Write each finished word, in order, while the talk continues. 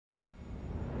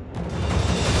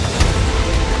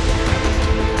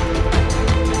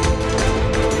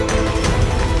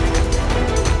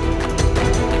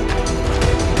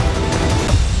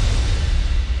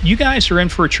you guys are in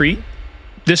for a treat.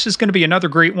 This is going to be another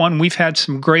great one. We've had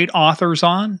some great authors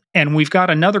on, and we've got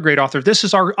another great author. This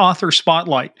is our author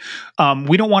spotlight.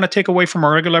 We don't want to take away from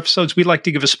our regular episodes. We like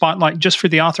to give a spotlight just for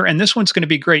the author. And this one's going to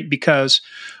be great because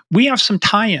we have some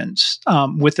tie-ins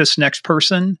with this next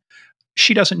person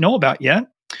she doesn't know about yet.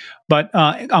 But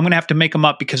I'm going to have to make them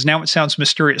up because now it sounds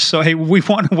mysterious. So, hey, we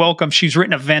want to welcome, she's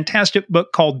written a fantastic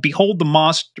book called Behold the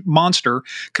Monster,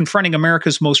 Confronting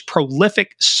America's Most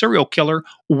Prolific Serial Killer.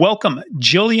 Welcome,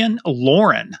 Jillian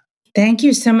Lauren. Thank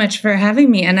you so much for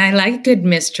having me. And I like good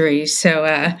mystery. So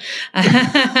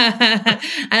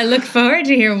I look forward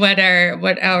to hear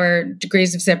what our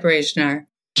degrees of separation are.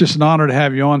 Just an honor to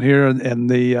have you on here. And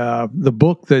the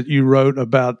book that you wrote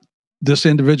about this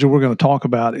individual we're going to talk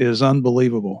about is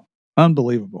unbelievable.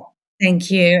 Unbelievable.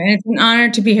 Thank you. And it's an honor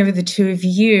to be here with the two of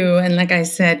you. And like I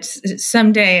said,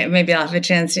 someday maybe I'll have a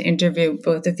chance to interview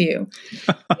both of you.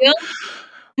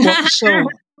 Well,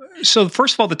 so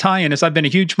first of all, the tie-in is I've been a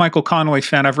huge Michael Connelly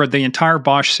fan. I've read the entire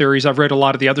Bosch series. I've read a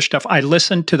lot of the other stuff. I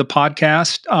listened to the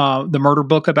podcast, the murder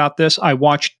book about this. I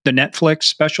watched the Netflix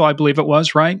special, I believe it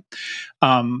was, right?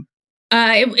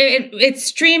 It's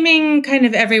streaming kind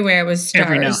of everywhere with Stars.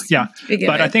 Every now, yeah.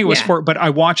 But I think it was but I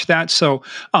watched that. So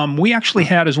we actually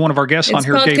had as one of our guests on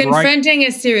here, Dave Reichert. Confronting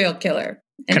a Serial Killer.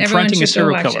 And Confronting a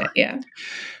Serial Killer. Yeah.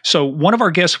 So one of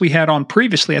our guests we had on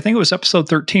previously, I think it was episode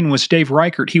 13, was Dave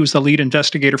Reichert. He was the lead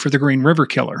investigator for the Green River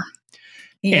Killer.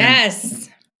 Yes.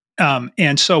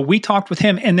 And so we talked with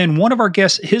him, and then one of our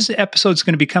guests, his episode's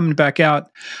going to be coming back out.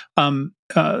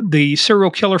 The serial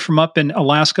killer from up in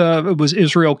Alaska was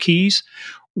Israel Keys.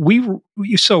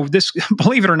 So this,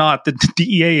 believe it or not, the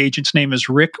DEA agent's name is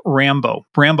Rick Rambo.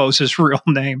 Rambo's his real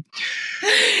name.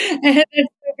 That's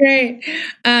great.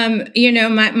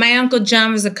 My Uncle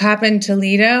John was a cop in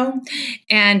Toledo,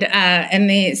 and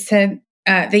they said,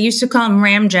 they used to call him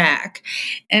Ramjack.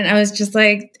 And I was just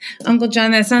like, Uncle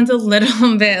John, that sounds a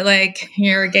little bit like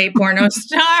you're a gay porno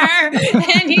star.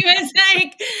 And he was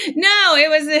like, no,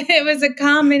 it was a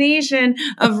combination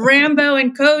of Rambo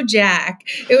and Kojak.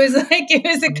 It was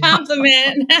a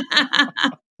compliment.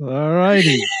 All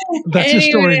righty. That's the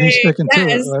story and he's sticking to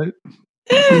it,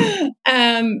 right?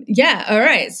 Yeah. All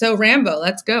right. So Rambo,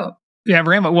 let's go. Yeah,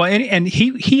 Rambo. Well, and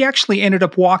he actually ended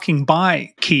up walking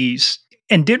by Keys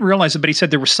and didn't realize it, but he said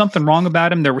there was something wrong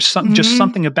about him. There was just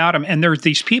something about him. And there's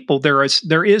these people, there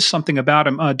is something about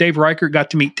him. Dave Reichert got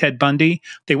to meet Ted Bundy.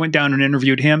 They went down and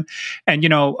interviewed him. And,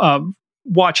 I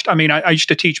used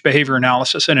to teach behavior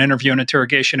analysis and interview and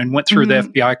interrogation and went through the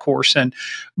FBI course and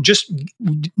just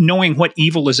knowing what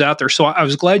evil is out there. So I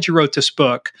was glad you wrote this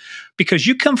book because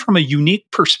you come from a unique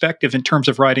perspective in terms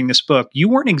of writing this book. You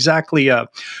weren't exactly a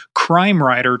crime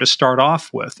writer to start off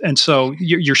with. And so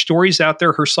your story's out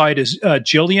there. Her site is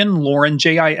Jillian Lauren,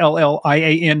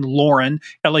 Jillian Lauren,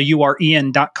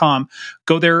 LAUREN.com.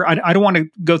 Go there. I don't want to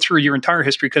go through your entire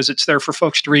history because it's there for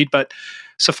folks to read, but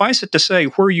suffice it to say,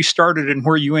 where you started and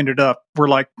where you ended up were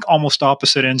like almost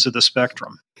opposite ends of the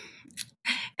spectrum.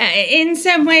 In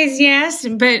some ways, yes.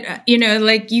 But, you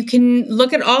can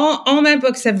look at all my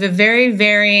books have a very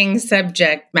varying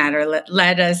subject matter,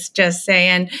 let us just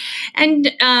say.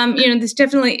 And this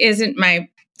definitely isn't my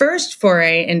first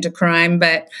foray into crime,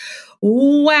 but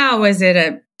wow, was it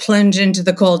a plunge into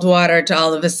the cold water to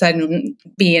all of a sudden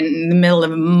be in the middle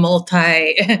of a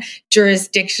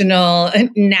multi-jurisdictional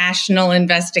national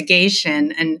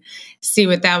investigation and see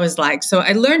what that was like. So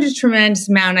I learned a tremendous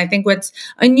amount. I think what's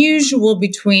unusual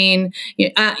between,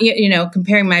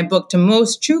 comparing my book to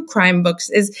most true crime books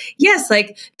is, yes,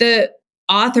 like the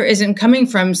author isn't coming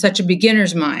from such a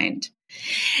beginner's mind.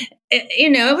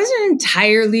 It wasn't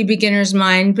entirely beginner's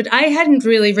mind, but I hadn't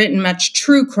really written much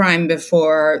true crime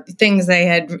before. Things I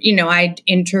had, I'd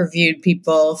interviewed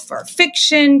people for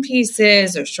fiction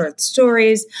pieces or short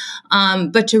stories.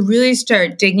 But to really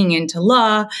start digging into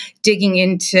law, digging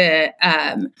into,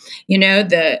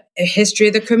 the history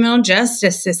of the criminal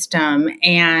justice system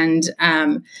and,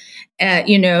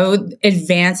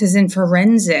 advances in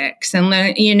forensics. And,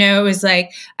 it was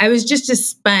like, I was just a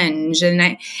sponge.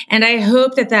 And I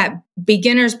hope that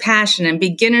beginner's passion and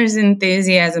beginner's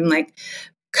enthusiasm,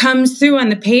 comes through on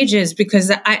the pages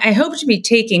because I hope to be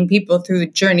taking people through the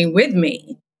journey with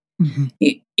me,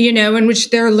 in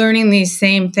which they're learning these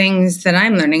same things that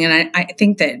I'm learning. And I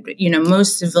think that,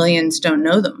 most civilians don't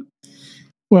know them.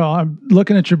 Well, I'm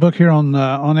looking at your book here on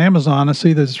Amazon. I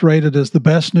see that it's rated as the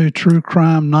best new true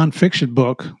crime nonfiction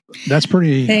book. That's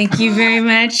pretty. Thank you very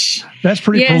much. That's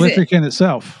pretty prolific in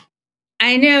itself.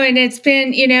 I know, and it's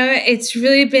been, it's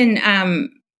really been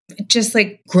just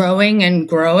like growing and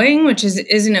growing, which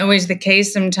isn't always the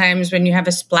case. Sometimes when you have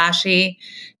a splashy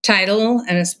title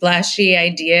and a splashy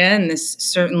idea, and this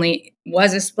certainly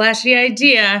was a splashy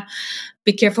idea,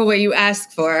 be careful what you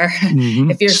ask for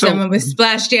if you're someone with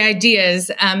splashy ideas.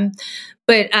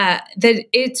 But that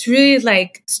it's really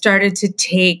like started to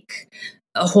take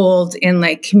a hold in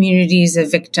like communities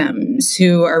of victims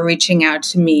who are reaching out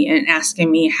to me and asking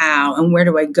me how and where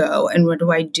do I go and what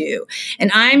do I do.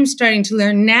 And I'm starting to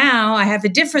learn now. I have a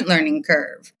different learning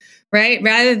curve, right?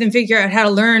 Rather than figure out how to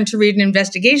learn to read an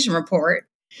investigation report,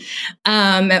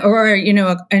 or,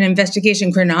 an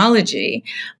investigation chronology,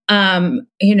 now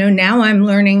I'm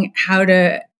learning how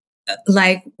to,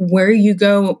 like, where you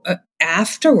go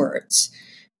afterwards,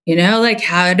 like,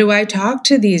 how do I talk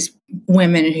to these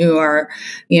women who are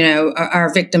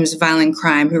victims of violent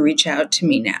crime who reach out to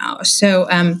me now? So,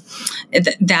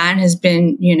 that has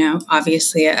been,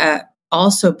 obviously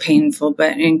also painful,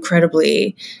 but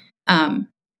incredibly,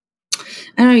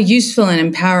 useful and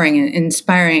empowering and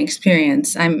inspiring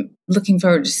experience. I'm looking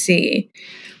forward to see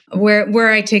where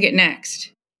I take it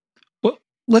next. Well,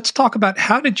 let's talk about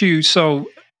how did you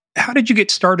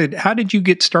get started? How did you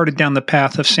get started down the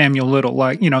path of Samuel Little?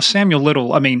 Like, Samuel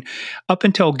Little, I mean, up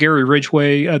until Gary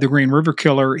Ridgway, the Green River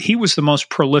Killer, he was the most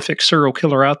prolific serial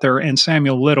killer out there. And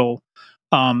Samuel Little,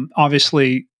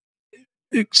 obviously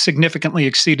significantly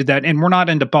exceeded that. And we're not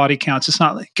into body counts. It's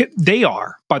not like they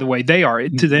are, by the way, they are.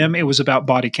 Mm-hmm. To them, it was about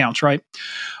body counts, right?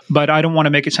 But I don't want to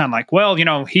make it sound like, well,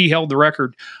 he held the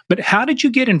record. But how did you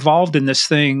get involved in this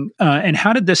thing? And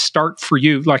how did this start for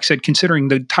you? Like I said, considering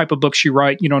the type of books you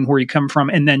write, and where you come from,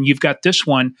 and then you've got this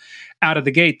one out of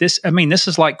the gate. This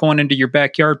is like going into your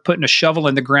backyard, putting a shovel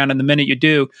in the ground, and the minute you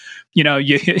do, you're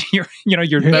Beverly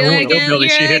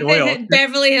Hillbillies. You hit oil.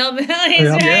 Beverly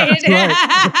Hillbillies, yeah, right? Yeah,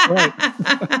 right.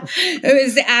 It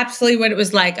was absolutely what it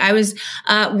was like. I was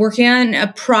working on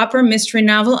a proper mystery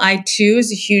novel. I too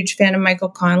is a huge fan of Michael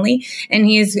Connelly, and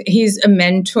he's a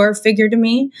mentor figure to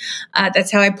me.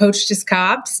 That's how I poached his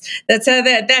cops. That's how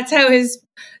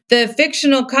the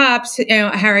fictional cops,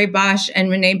 Harry Bosch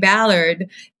and Renee Ballard.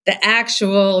 The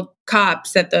actual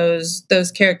cops that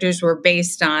those characters were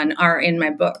based on are in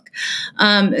my book.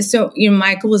 So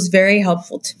Michael was very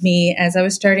helpful to me as I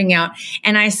was starting out,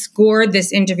 and I scored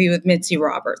this interview with Mitzi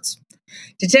Roberts.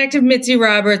 Detective Mitzi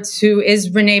Roberts, who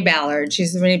is Renee Ballard.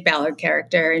 She's the Renee Ballard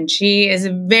character, and she is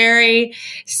a very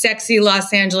sexy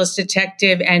Los Angeles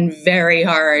detective and very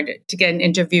hard to get an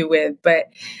interview with.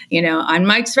 But, on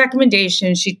Mike's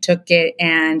recommendation, she took it,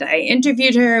 and I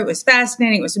interviewed her. It was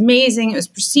fascinating. It was amazing. It was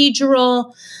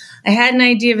procedural. I had an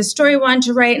idea of a story I wanted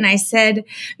to write, and I said,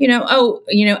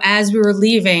 as we were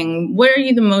leaving, what are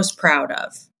you the most proud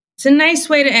of? It's a nice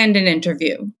way to end an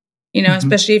interview.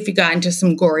 Especially if you got into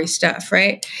some gory stuff,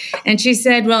 right? And she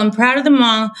said, well, I'm proud of them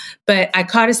all, but I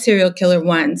caught a serial killer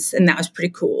once, and that was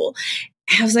pretty cool.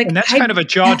 And I was like, and that's kind of a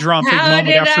jaw-dropping moment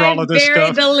after all of this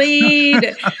stuff. The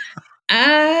lead.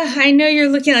 I know you're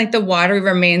looking like the watery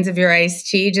remains of your iced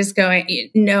tea, just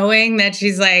knowing that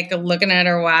she's like looking at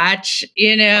her watch,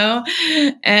 and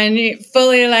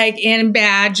fully like in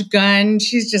badge gun.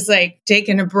 She's just like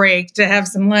taking a break to have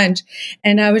some lunch.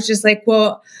 And I was just like,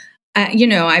 well,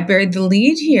 I buried the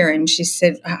lead here. And she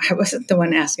said, I wasn't the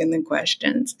one asking the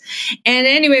questions. And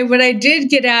anyway, what I did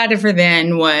get out of her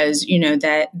then was,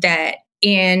 that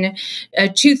in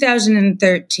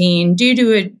 2013, due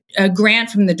to a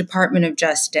grant from the Department of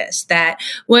Justice that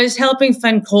was helping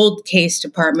fund cold case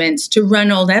departments to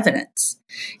run old evidence,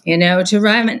 to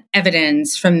run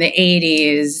evidence from the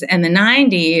 80s and the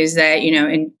 90s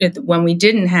that, when we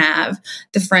didn't have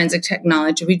the forensic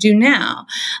technology we do now.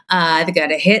 They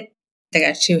got a hit. They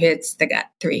got 2 hits. They got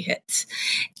 3 hits.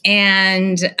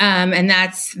 And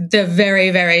that's the very,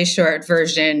 very short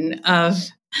version of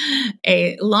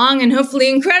a long and hopefully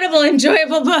incredible,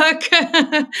 enjoyable book.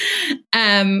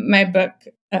 My book,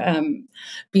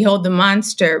 Behold the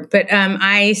Monster. But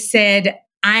I said,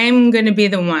 I'm going to be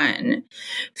the one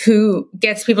who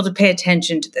gets people to pay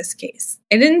attention to this case.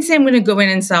 I didn't say I'm going to go in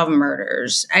and solve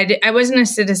murders. I wasn't a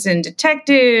citizen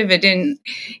detective. I didn't,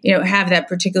 have that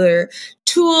particular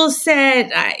tool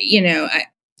set.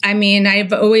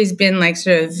 I've always been like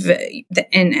sort of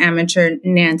an amateur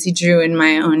Nancy Drew in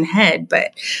my own head,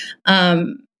 but,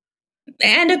 and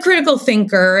a critical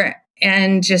thinker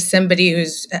and just somebody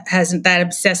has that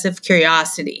obsessive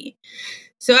curiosity.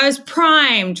 So I was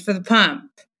primed for the pump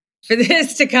for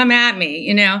this to come at me,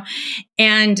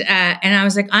 and I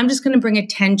was like, I'm just going to bring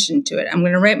attention to it. I'm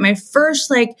going to write my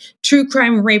first true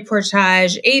crime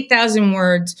reportage, 8,000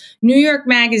 words, New York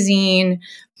Magazine,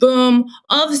 boom,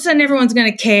 all of a sudden everyone's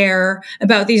going to care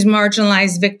about these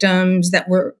marginalized victims that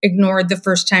were ignored the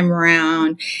first time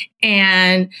around.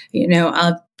 And,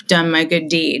 I've done my good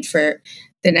deed for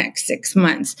the next 6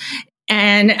 months.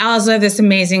 And I also have this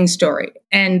amazing story.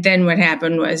 And then what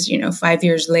happened was, 5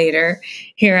 years later,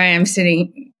 here I am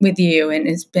sitting with you, and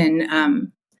it's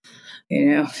been,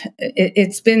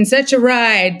 it's been such a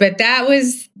ride, but that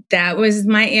was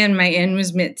my end. My end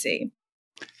was Mitzi.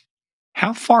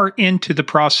 How far into the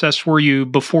process were you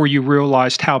before you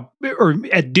realized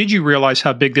did you realize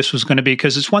how big this was going to be?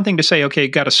 Because it's one thing to say, okay,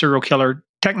 got a serial killer.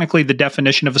 Technically, the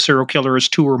definition of a serial killer is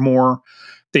 2 or more.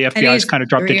 The FBI's kind of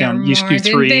dropped it down. It used to be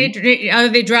 3.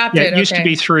 They dropped it. It used to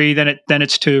be 3. Then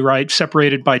it's 2, right?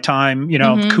 Separated by time,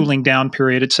 cooling down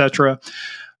period, etc.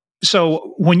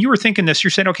 So when you were thinking this,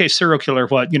 you're saying, okay, serial killer,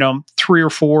 3 or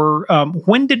 4.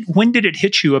 When did it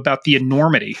hit you about the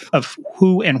enormity of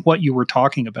who and what you were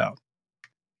talking about?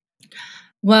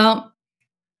 Well,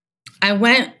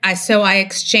 I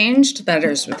exchanged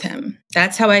letters with him.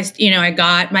 That's how I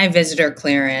got my visitor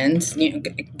clearance.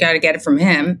 Got to get it from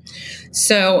him.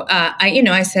 So,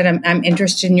 I said, I'm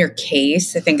interested in your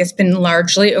case. I think it's been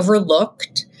largely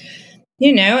overlooked.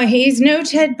 He's no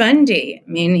Ted Bundy.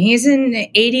 I mean, he's an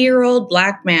 80-year-old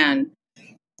black man.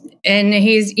 And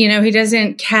he's, he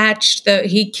doesn't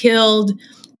he killed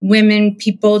women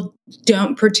people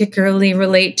don't particularly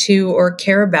relate to or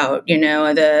care about.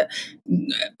 The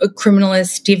criminalist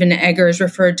Stephen Eggers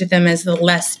referred to them as the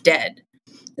less dead,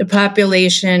 the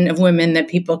population of women that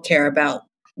people care about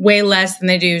way less than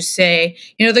they do, say,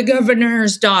 the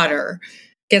governor's daughter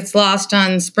gets lost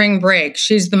on spring break.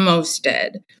 She's the most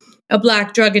dead. A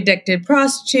black drug addicted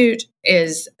prostitute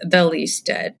is the least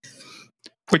dead.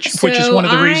 Which is one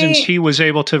of the reasons he was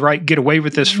able to get away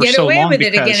with this for so long, with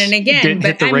it again and again. Didn't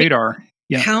hit the radar.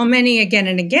 Yeah. How many again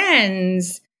and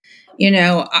agains?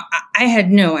 I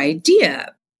had no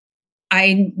idea.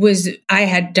 I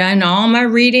had done all my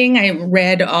reading. I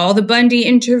read all the Bundy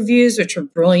interviews, which were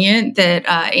brilliant, that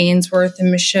Ainsworth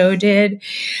and Michaud did.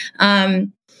 I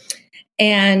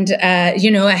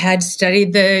had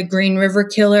studied the Green River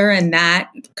Killer and that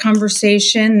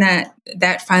conversation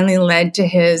that finally led to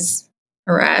his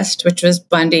arrest, which was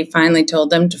Bundy finally told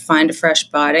them to find a fresh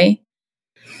body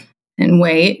and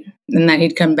wait, and that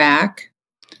he'd come back,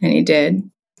 and he did.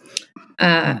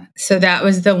 So that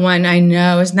was the one I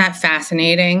know. Isn't that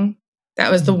fascinating?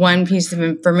 That was the one piece of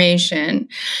information.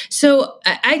 So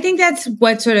I think that's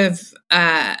what sort of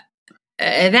that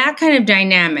kind of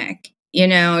dynamic,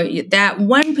 that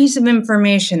one piece of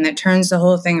information that turns the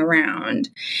whole thing around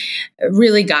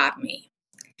really got me.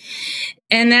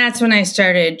 And that's when I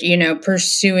started,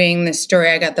 pursuing the story.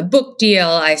 I got the book deal.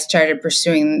 I started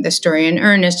pursuing the story in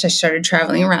earnest. I started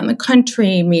traveling around the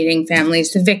country, meeting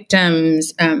families of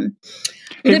victims.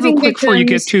 Real quick before you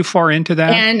get too far into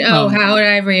that. And, how would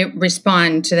I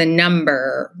respond to the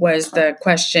number was the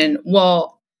question.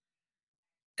 Well,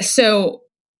 so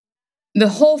the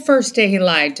whole first day he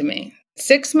lied to me.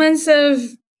 6 months of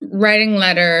writing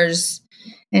letters.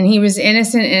 And he was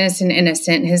innocent.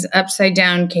 His upside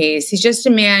down case. He's just a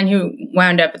man who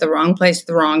wound up at the wrong place at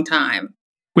the wrong time.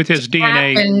 With his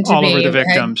DNA all over the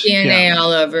victims. DNA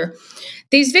all over.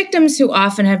 These victims who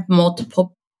often have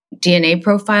multiple DNA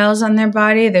profiles on their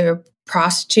body, they're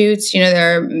prostitutes.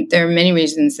 There are many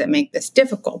reasons that make this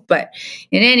difficult. But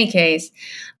in any case,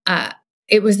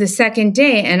 it was the second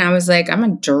day, and I was like,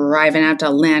 I'm driving out to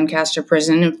Lancaster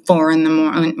prison at 4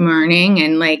 a.m.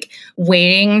 and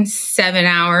waiting 7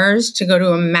 hours to go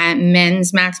to a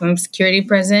men's maximum security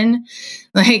prison,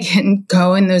 and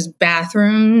go in those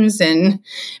bathrooms and,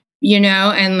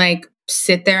 and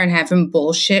sit there and have him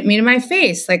bullshit me to my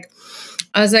face.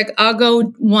 I was like, I'll go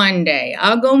 1 day.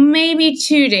 I'll go maybe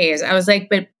 2 days. I was like,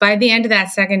 but by the end of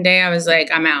that second day, I was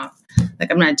like, I'm out.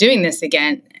 I'm not doing this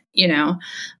again.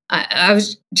 I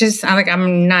was just,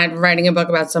 I'm not writing a book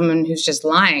about someone who's just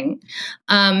lying.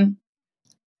 And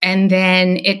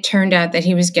then it turned out that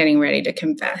he was getting ready to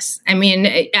confess. I mean,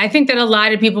 I think that a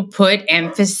lot of people put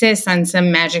emphasis on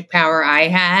some magic power I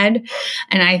had.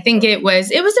 And I think it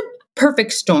was a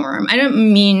perfect storm. I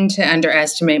don't mean to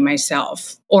underestimate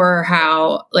myself or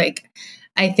how,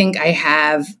 I think I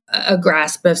have a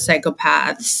grasp of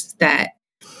psychopaths that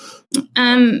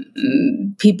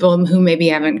people who maybe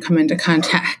haven't come into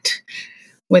contact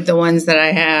with the ones that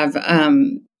I have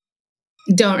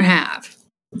don't have.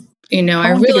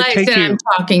 I realize that I'm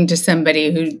talking to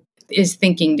somebody who is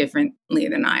thinking differently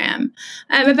than I am.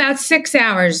 About 6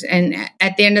 hours, and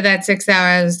at the end of that 6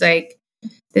 hours, I was like,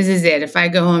 this is it. If I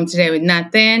go home today with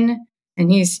nothing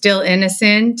and he's still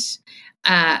innocent,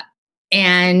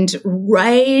 and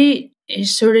right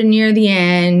sort of near the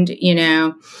end,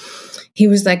 he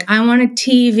was like, I want a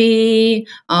TV,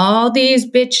 all these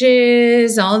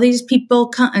bitches, all these people.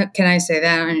 Can I say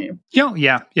that?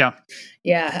 Yeah.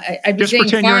 Yeah. I'd be Just saying,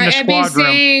 pretend you're in the squad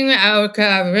room. oh,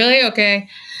 God, really? Okay.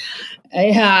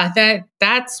 Yeah,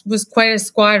 that was quite a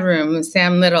squad room with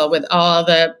Sam Little, with all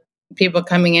the people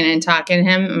coming in and talking to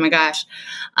him. Oh my gosh.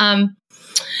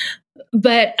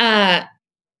 But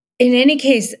in any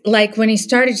case, like when he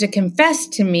started to confess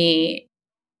to me,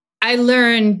 I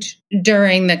learned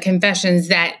during the confessions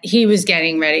that he was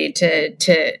getting ready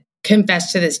to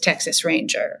confess to this Texas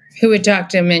Ranger who had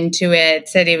talked him into it,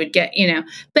 said he would get,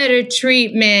 better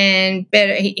treatment,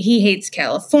 better. He hates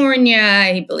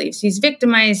California. He believes he's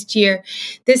victimized here.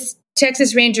 This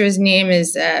Texas Ranger, his name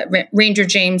is Ranger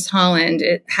James Holland.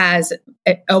 It has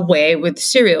a way with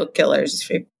serial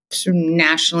killers. It's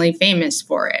nationally famous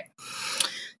for it.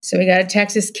 So we got a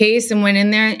Texas case and went in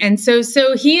there. And so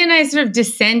he and I sort of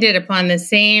descended upon the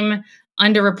same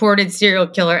underreported serial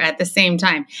killer at the same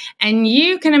time. And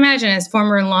you can imagine, as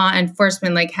former law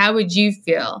enforcement, like, how would you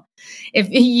feel if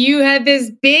you had this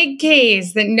big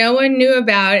case that no one knew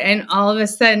about and all of a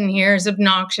sudden here's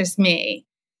obnoxious me?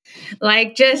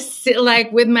 Like, just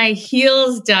like with my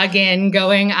heels dug in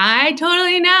going, I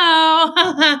totally know.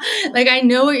 Like, I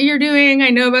know what you're doing. I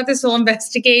know about this whole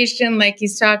investigation. Like,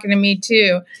 he's talking to me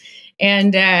too.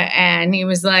 And he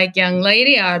was like, young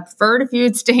lady, I'd prefer it if you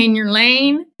would stay in your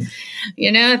lane.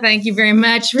 Thank you very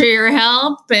much for your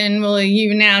help. And will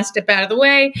you now step out of the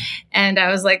way? And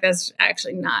I was like, that's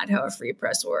actually not how a free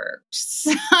press works.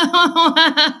 So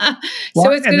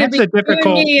it's going to be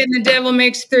me and the devil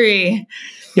makes three.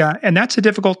 Yeah, and that's a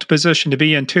difficult position to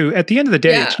be in too. At the end of the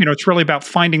day, it's really about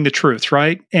finding the truth,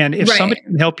 right? And if somebody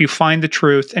can help you find the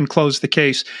truth and close the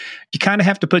case, you kind of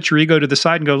have to put your ego to the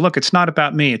side and go, look, it's not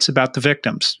about me; it's about the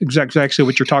victims. Exactly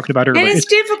what you're talking about earlier. And it's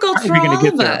difficult for all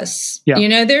of us.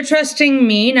 Yeah. They're trusting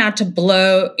me not to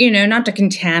blow, not to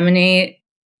contaminate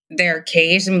their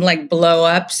case and like blow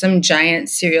up some giant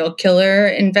serial killer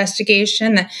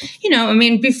investigation. That,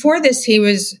 before this, he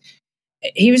was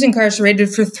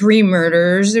incarcerated for 3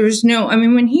 murders. There was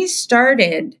when he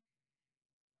started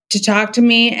to talk to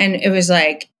me, and it was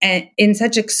like in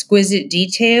such exquisite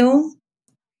detail,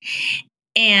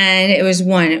 and it was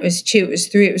 1, it was 2, it was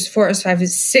 3, it was 4, it was 5, it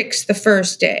was 6 the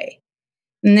first day.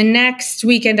 And the next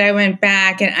weekend I went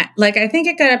back, and I think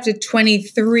it got up to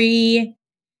 23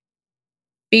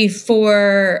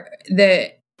 before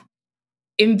the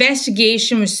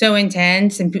investigation was so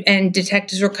intense and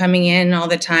detectives were coming in all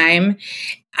the time.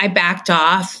 I backed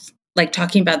off, like,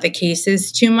 talking about the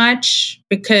cases too much,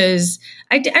 because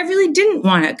I really didn't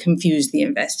want to confuse the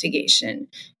investigation,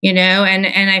 and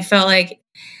I felt like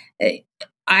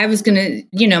I was going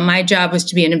to, my job was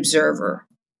to be an observer.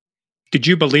 Did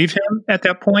you believe him at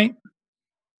that point?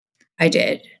 I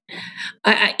did.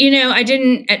 I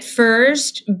didn't at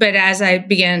first, but as I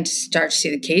began to start to see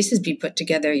the cases be put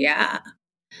together, yeah.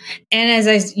 And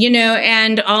as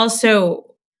and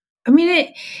also,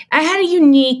 I had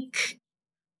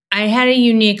a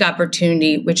unique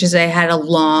opportunity, which is I had a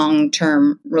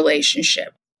long-term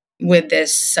relationship with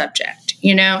this subject,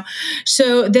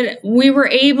 so that we were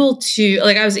able to,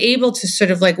 I was able to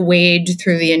sort of wade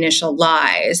through the initial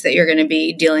lies that you're going to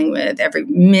be dealing with every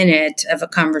minute of a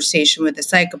conversation with a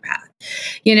psychopath,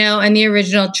 and the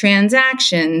original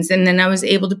transactions. And then I was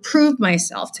able to prove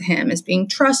myself to him as being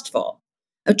trustworthy,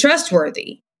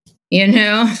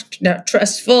 not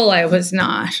trustful. I was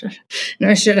not,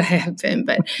 nor should I have been,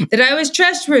 but that I was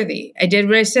trustworthy. I did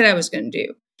what I said I was going to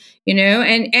do,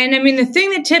 and the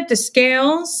thing that tipped the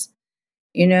scales,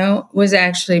 was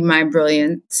actually my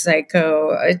brilliant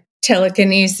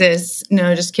telekinesis.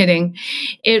 No, just kidding.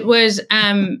 It was,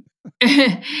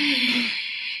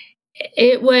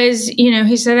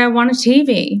 he said, I want a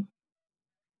TV.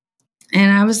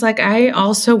 And I was like, I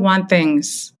also want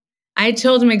things. I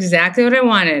told him exactly what I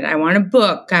wanted. I want a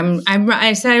book.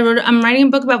 I said, I'm writing a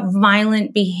book about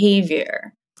violent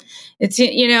behavior. It's, I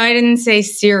didn't say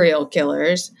serial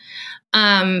killers.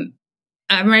 I'm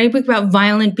writing a book about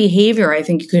violent behavior. I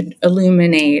think you could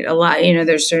illuminate a lot.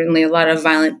 There's certainly a lot of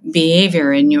violent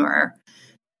behavior in your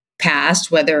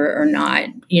past, whether or not,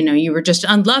 you were just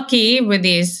unlucky with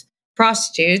these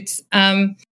prostitutes.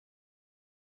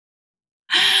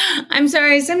 I'm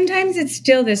sorry. Sometimes this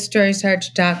story is hard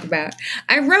to talk about.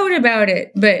 I wrote about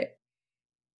it, but,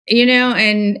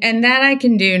 and that I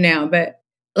can do now. But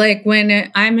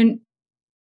when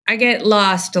I get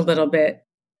lost a little bit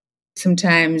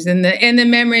sometimes in the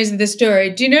memories of the story.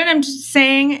 Do you know what I'm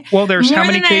saying? Well, there's more how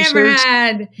many than cases? I ever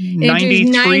had.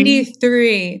 93?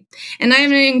 93. And I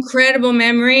have an incredible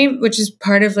memory, which is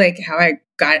part of how I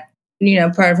got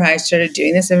part of how I started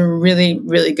doing this. I have a really,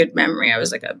 really good memory. I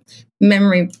was like a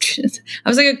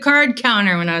card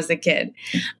counter when I was a kid.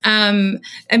 I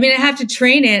have to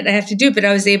train it. I have to do it, but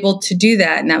I was able to do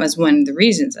that. And that was one of the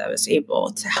reasons I was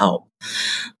able to help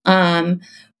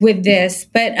with this.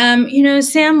 But,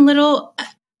 Sam Little,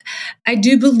 I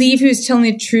do believe he was telling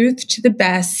the truth to the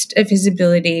best of his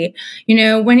ability.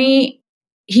 When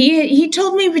he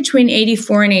told me between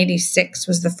 84 and 86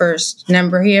 was the first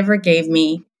number he ever gave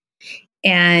me.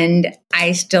 And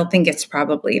I still think it's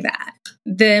probably that.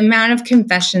 The amount of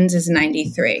confessions is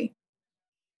 93.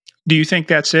 Do you think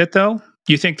that's it, though?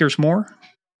 Do you think there's more?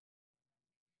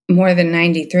 More than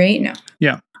 93? No.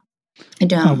 Yeah. I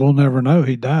don't. We'll never know.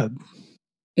 He died.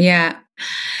 Yeah,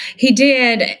 he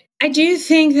did. I do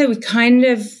think that we kind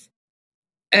of,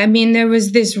 there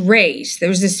was this race. There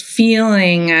was this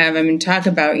feeling of, talk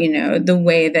about, the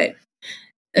way that,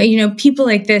 people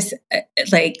like this,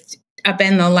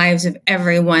 upend the lives of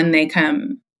everyone they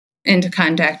come into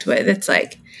contact with. It's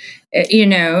like,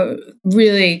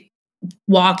 really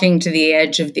walking to the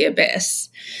edge of the abyss.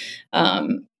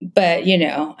 But,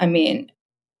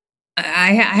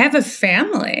 I have a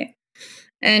family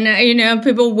and,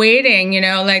 people waiting,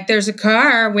 there's a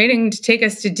car waiting to take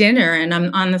us to dinner and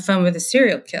I'm on the phone with a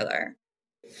serial killer.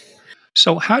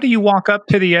 So how do you walk up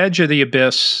to the edge of the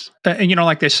abyss? And,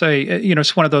 like they say,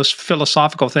 it's one of those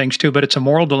philosophical things too, but it's a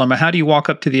moral dilemma. How do you walk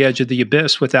up to the edge of the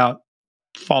abyss without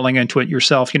falling into it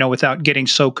yourself, without getting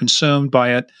so consumed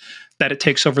by it that it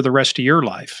takes over the rest of your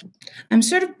life? I'm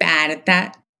sort of bad at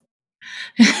that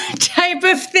type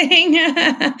of thing.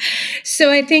 So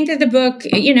I think that the book,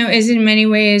 is in many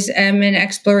ways an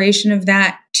exploration of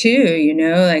that too,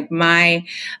 like my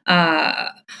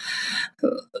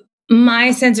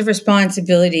sense of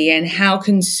responsibility and how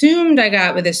consumed I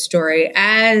got with this story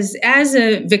as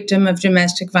a victim of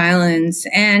domestic violence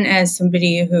and as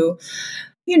somebody who,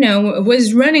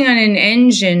 was running on an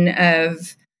engine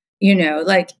of,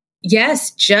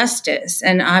 yes, justice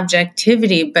and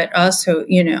objectivity, but also,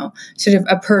 sort of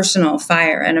a personal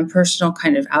fire and a personal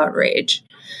kind of outrage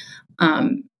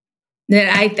that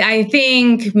I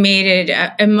think made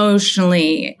it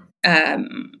emotionally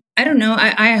I don't know.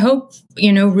 I hope,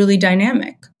 really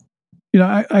dynamic.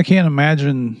 I can't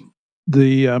imagine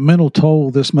the mental toll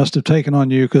this must have taken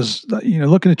on you because,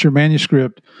 looking at your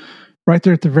manuscript, right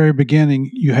there at the very beginning,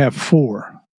 you have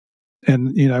 4.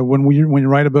 And, when you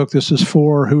write a book, this is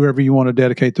for whoever you want to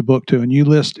dedicate the book to. And you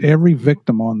list every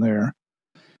victim on there.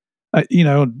 I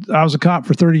was a cop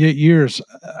for 38 years.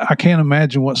 I can't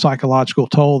imagine what psychological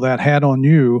toll that had on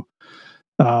you.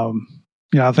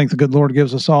 I think the good Lord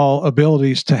gives us all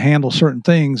abilities to handle certain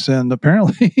things. And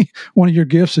apparently one of your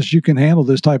gifts is you can handle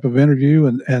this type of interview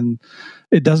and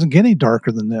it doesn't get any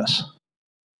darker than this.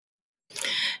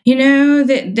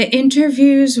 The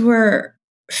interviews were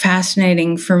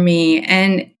fascinating for me.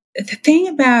 And the thing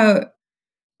about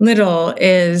Little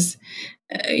is,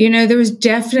 there was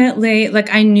definitely,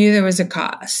 I knew there was a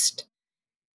cost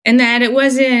and that it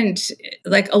wasn't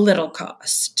like a little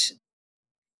cost.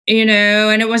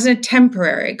 And it wasn't a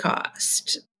temporary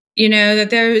cost, that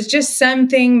there was just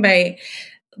something by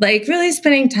really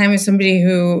spending time with somebody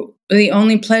who the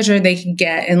only pleasure they could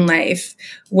get in life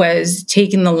was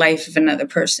taking the life of another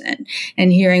person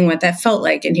and hearing what that felt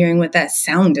like and hearing what that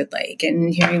sounded like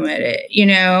and hearing what it,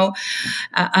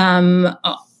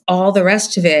 all the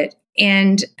rest of it.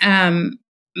 And,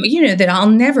 that I'll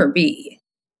never be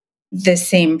the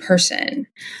same person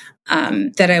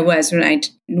that I was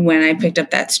when I picked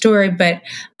up that story, but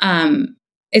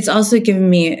it's also given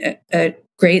me a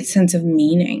great sense of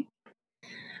meaning.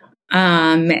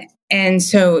 And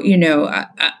so,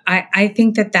 I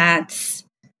think that's,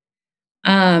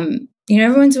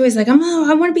 everyone's always like, I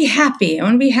want to be happy. I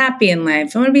want to be happy in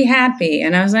life. I want to be happy.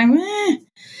 And I was like,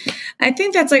 I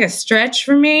think that's like a stretch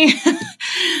for me.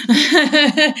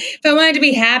 If I wanted to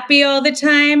be happy all the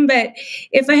time, but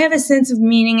if I have a sense of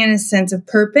meaning and a sense of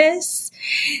purpose,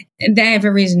 then I have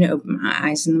a reason to open my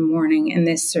eyes in the morning. And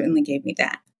this certainly gave me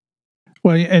that.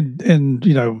 Well, and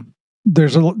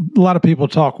there's a lot of people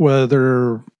talk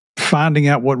whether finding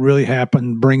out what really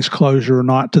happened brings closure or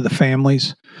not to the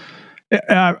families.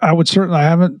 I would certainly, I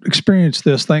haven't experienced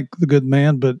this, thank the good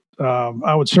man, but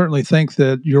I would certainly think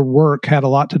that your work had a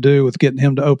lot to do with getting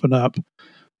him to open up,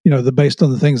 based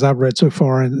on the things I've read so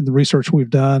far and the research we've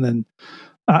done. And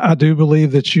I do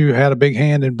believe that you had a big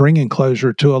hand in bringing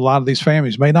closure to a lot of these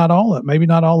families. Maybe not all of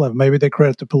them. Maybe they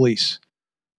credit the police.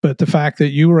 But the fact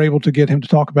that you were able to get him to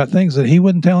talk about things that he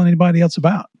wouldn't tell anybody else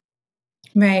about.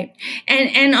 Right.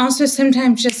 And also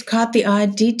sometimes just caught the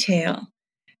odd detail.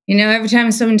 Every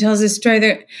time someone tells a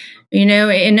story,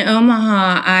 In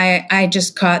Omaha, I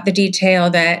just caught the detail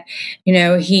that,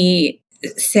 he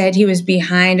said he was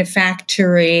behind a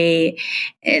factory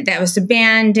that was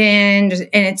abandoned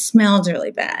and it smelled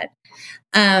really bad.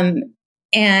 And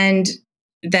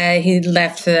that he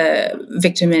left the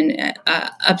victim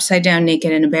upside down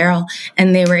naked in a barrel.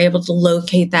 And they were able to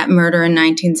locate that murder in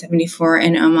 1974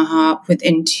 in Omaha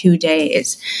within 2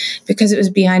 days because it was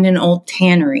behind an old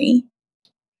tannery.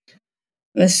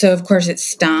 So, of course, it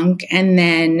stunk. And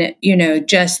then,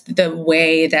 just the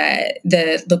way that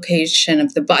the location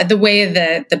of the way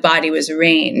that the body was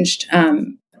arranged, there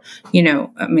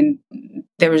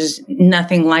was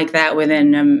nothing like that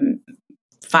within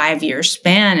 5-year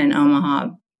span in Omaha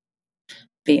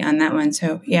beyond that one.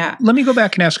 So, yeah. Let me go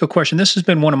back and ask a question. This has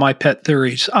been one of my pet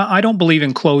theories. I don't believe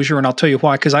in closure, and I'll tell you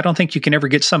why, because I don't think you can ever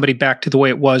get somebody back to the way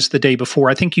it was the day before.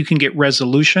 I think you can get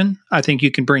resolution. I think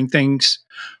you can bring things,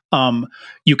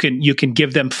 you can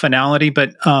give them finality,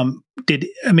 but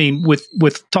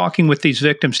with talking with these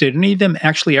victims, did any of them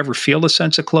actually ever feel a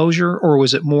sense of closure, or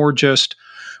was it more just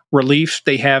relief?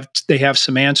 They have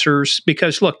some answers,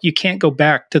 because look, you can't go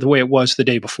back to the way it was the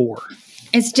day before.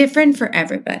 It's different for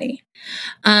everybody.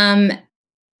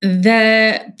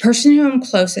 The person who I'm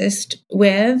closest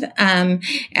with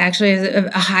actually has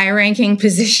a high-ranking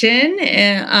position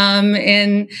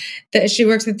she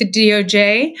works at the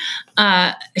DOJ.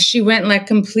 She went like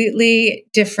completely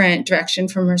different direction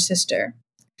from her sister.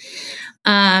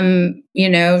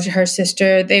 Her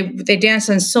sister, they danced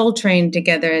on Soul Train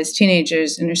together as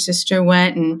teenagers, and her sister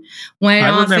went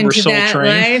off into that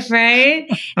life, right?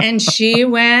 And she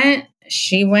went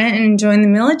and joined the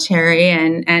military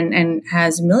and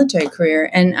has a military career.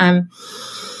 And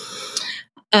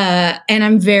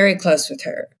I'm very close with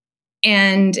her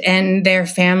and their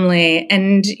family.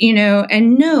 And,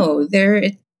 no,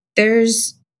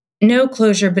 there's no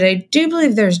closure, but I do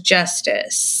believe there's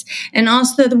justice. And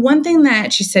also the one thing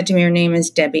that she said to me, her name is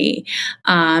Debbie.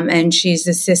 And she's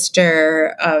the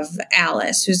sister of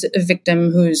Alice, who's a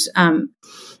victim who's,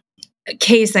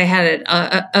 case I had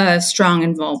a strong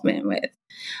involvement with,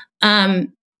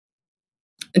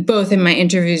 both in my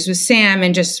interviews with Sam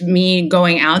and just me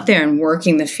going out there and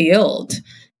working the field,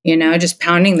 just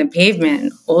pounding the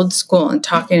pavement, old school, and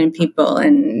talking to people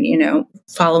and,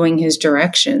 following his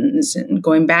directions and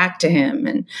going back to him.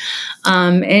 And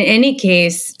in any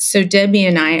case, so Debbie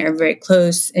and I are very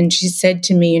close. And she said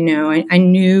to me, I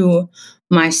knew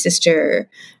my sister,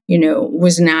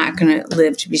 was not going to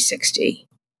live to be 60.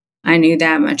 I knew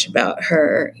that much about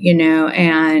her,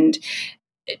 and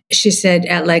she said,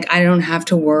 I don't have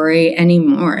to worry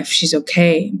anymore if she's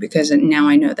okay, because now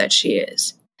I know that she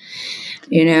is,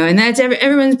 and that's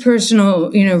everyone's personal,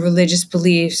 religious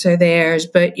beliefs are theirs.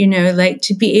 But,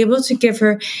 to be able to give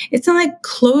her, it's not like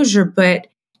closure, but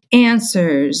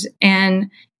answers and,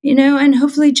 and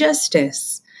hopefully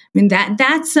justice. I mean,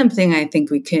 that's something I think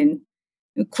we can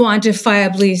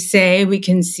quantifiably say we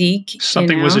can seek.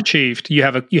 Something was achieved. You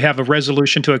have a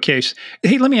resolution to a case.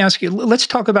 Hey, let me ask you, let's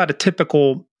talk about a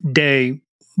typical day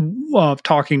of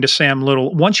talking to Sam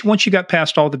Little. Once you got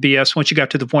past all the BS, once you got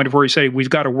to the point of where you say, we've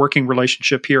got a working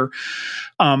relationship here,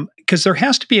 because there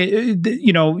has to be,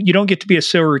 you don't get to be a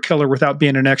serial killer without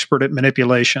being an expert at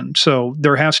manipulation. So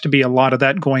there has to be a lot of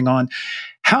that going on.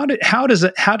 How did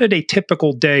a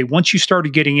typical day, once you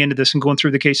started getting into this and going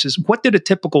through the cases, what did a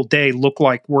typical day look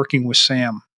like working with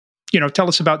Sam? Tell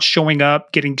us about showing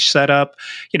up, getting set up,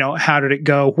 how did it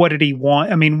go? What did he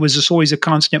want? I mean, was this always a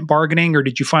constant bargaining, or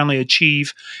did you finally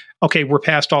achieve, okay, we're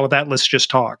past all of that, let's just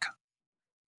talk?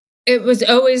 It was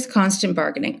always constant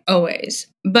bargaining, always.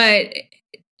 But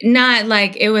not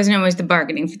like, it wasn't always the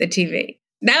bargaining for the TV.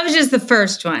 That was just the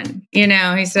first one. He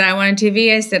said, I want a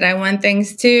TV. I said, I want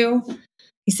things too.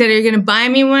 He said, are you going to buy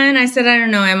me one? I said, I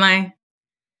don't know, am I?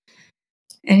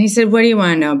 And he said, what do you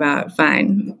want to know about?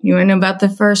 Fine. You want to know about the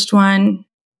first one?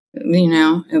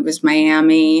 It was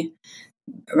Miami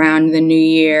around the New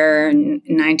Year in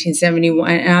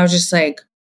 1971. And I was just like,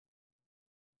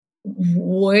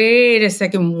 wait a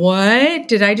second, what?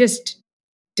 Did I just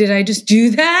do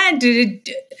that? Did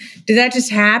that just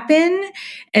happen?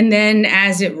 And then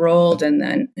as it rolled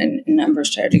and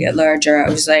numbers started to get larger, I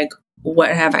was like, what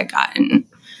have I gotten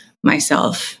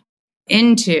myself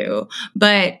into?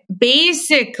 But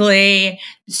basically,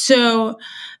 so,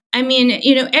 I mean,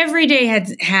 every day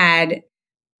had,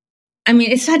 I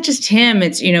mean, it's not just him.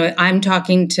 It's, I'm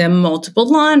talking to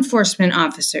multiple law enforcement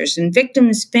officers and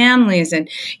victims' families. And,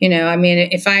 I mean,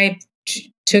 if I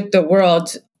took the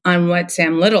world on what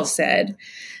Sam Little said,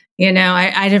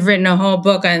 I'd have written a whole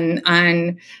book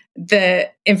on the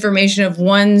information of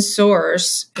one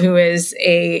source who is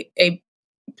a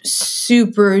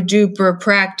super duper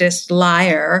practiced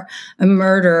liar, a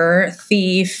murderer,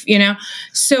 thief,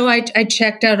 So I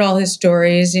checked out all his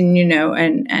stories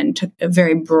and took a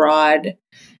very broad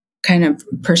kind of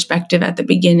perspective at the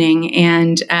beginning.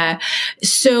 And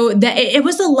so that it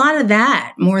was a lot of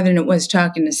that more than it was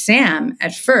talking to Sam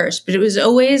at first, but it was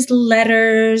always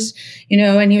letters,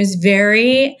 and he was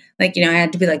very I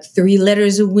had to be 3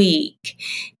 letters a week.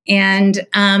 And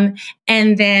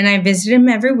then I visited him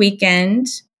every weekend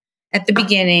at the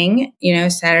beginning,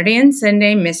 Saturday and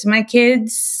Sunday, missing my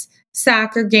kids'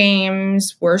 soccer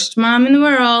games, worst mom in the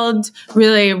world,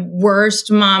 really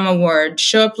worst mom award,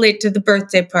 show up late to the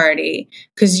birthday party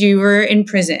because you were in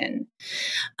prison.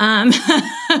 It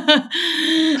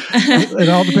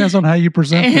all depends on how you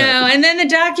present that. And then the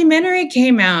documentary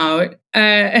came out,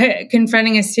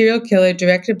 Confronting a Serial Killer,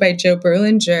 directed by Joe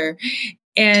Berlinger.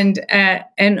 And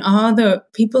all the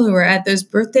people who were at those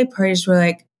birthday parties were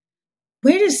like,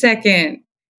 wait a second.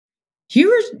 You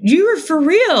were for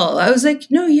real. I was like,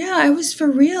 no, yeah, I was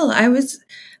for real. I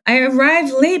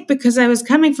arrived late because I was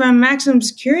coming from a maximum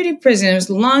security prison. It was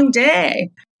a long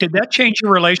day. Did that change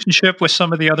your relationship with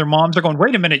some of the other moms? They're going,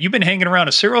 wait a minute, you've been hanging around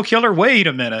a serial killer? Wait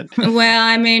a minute. Well,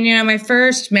 I mean, my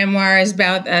first memoir is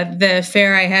about the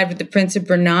affair I had with the Prince of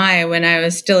Brunei when I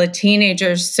was still a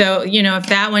teenager. So, if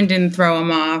that one didn't throw him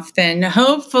off, then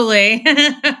hopefully.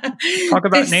 Talk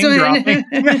about name dropping.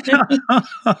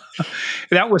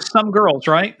 That was Some Girls,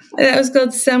 right? That was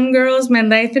called Some Girls, My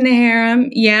Life in a Harem.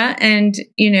 Yeah. And,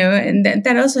 and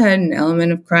that also had an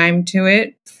element of crime to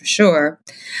it, for sure.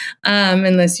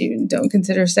 Unless you don't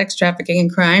consider sex trafficking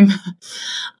a crime.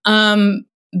 I'm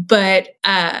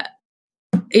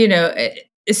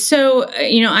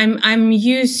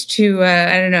used to,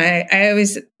 I don't know, I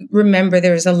always remember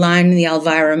there was a line in the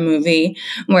Elvira movie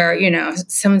where,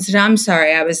 someone said, I'm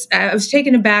sorry, I was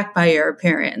taken aback by your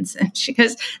appearance. And she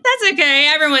goes, that's okay.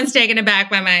 Everyone's taken aback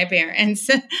by my appearance.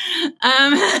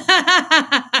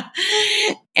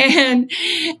 And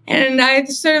I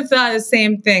sort of thought the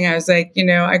same thing. I was like,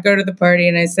 I go to the party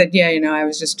and I said, yeah, I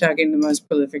was just talking to the most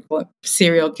prolific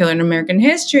serial killer in American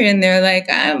history. And they're like,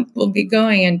 I will be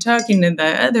going and talking to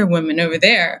the other woman over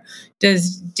there,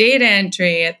 does data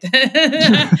entry at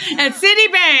at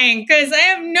Citibank, because I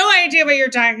have no idea what you're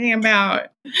talking about.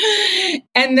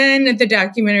 And then the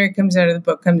documentary comes out, or the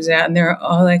book comes out, and they're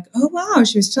all like, oh, wow,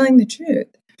 she was telling the truth.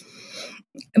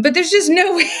 But there's just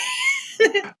no way.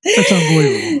 That's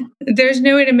unbelievable. There's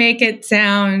no way to make it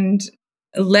sound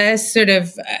less sort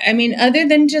of, other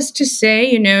than just to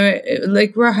say,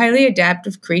 we're highly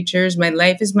adaptive creatures. My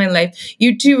life is my life.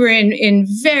 You two were in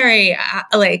very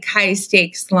high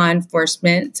stakes law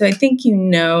enforcement. So I think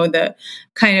the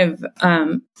kind of,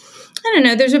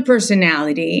 there's a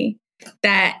personality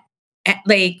that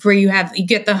where you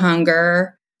get the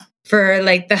hunger for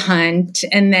the hunt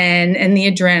and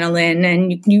the adrenaline,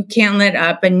 and you can't let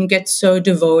up, and you get so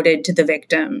devoted to the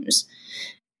victims,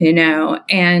 and I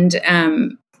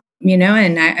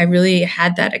really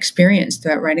had that experience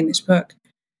throughout writing this book.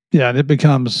 Yeah, and it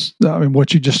becomes,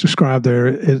 what you just described there,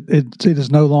 it is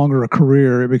no longer a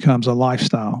career, it becomes a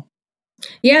lifestyle.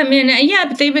 Yeah,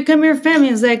 but they become your family.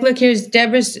 It's like, look, here's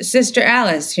Deborah's sister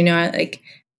Alice,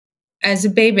 as a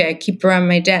baby, I keep her on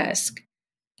my desk.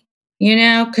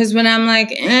 Because when I'm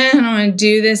like, I don't want to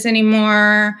do this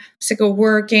anymore, I'm sick of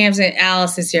working. I'm saying,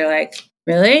 Alice is here, like,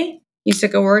 really? You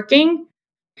sick of working?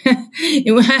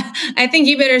 I think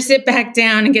you better sit back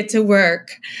down and get to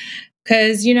work.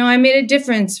 Because, I made a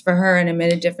difference for her, and I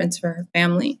made a difference for her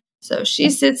family. So she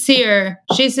sits here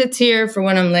for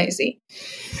when I'm lazy.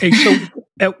 Hey, so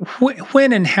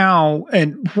when and how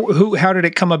and how did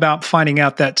it come about finding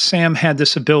out that Sam had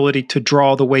this ability to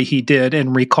draw the way he did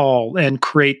and recall and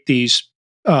create these,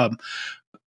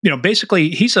 basically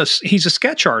he's a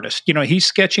sketch artist. He's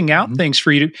sketching out things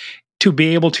for you to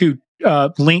be able to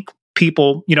link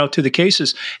people, to the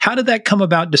cases. How did that come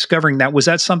about, discovering that? Was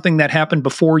that something that happened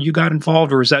before you got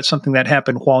involved, or is that something that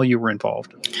happened while you were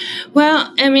involved?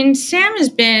 Well, Sam has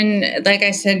been, like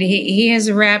I said, he has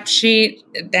a rap sheet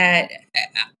that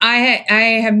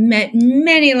I have met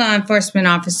many law enforcement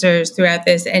officers throughout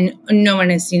this, and no one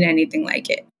has seen anything like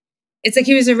it. It's like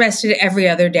he was arrested every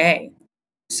other day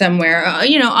somewhere,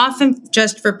 often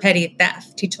just for petty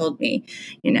theft. He told me,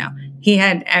 he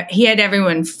had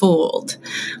everyone fooled,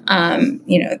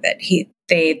 that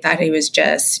they thought he was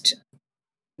just,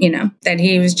 that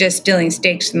he was just stealing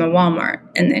steaks from the Walmart,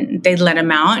 and then they'd let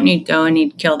him out and he'd go and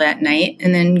he'd kill that night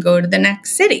and then go to the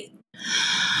next city.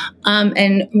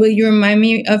 And will you remind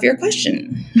me of your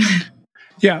question?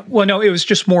 Yeah. Well, no, it was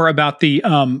just more about the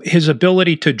his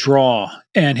ability to draw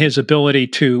and his ability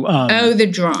to the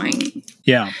drawing.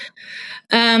 Yeah.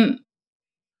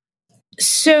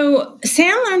 So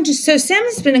Sam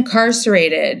has been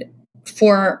incarcerated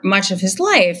for much of his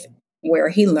life, where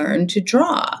he learned to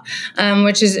draw,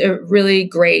 which is a really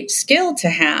great skill to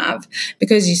have,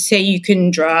 because you say you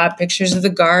can draw pictures of the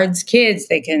guards' kids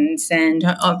they can send.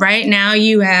 Right now,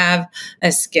 you have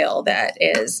a skill that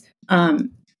is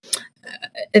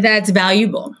that's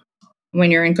valuable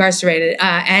when you're incarcerated.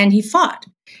 And he fought.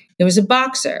 He was a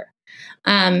boxer.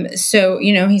 So,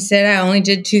 he said, I only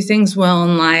did two things well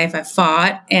in life. I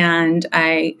fought and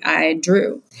I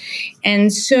drew.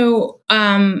 And so,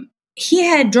 he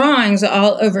had drawings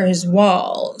all over his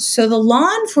wall. So the law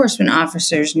enforcement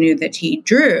officers knew that he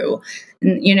drew.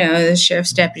 And, the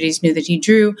sheriff's deputies knew that he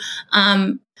drew.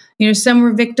 Some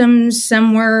were victims,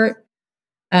 some were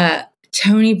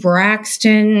Tony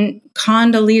Braxton,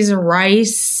 Condoleezza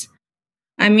Rice.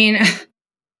 I mean,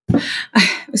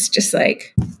 I was just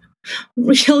like,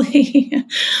 really?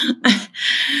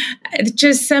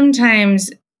 Just sometimes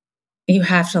you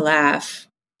have to laugh.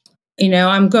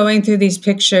 I'm going through these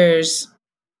pictures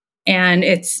and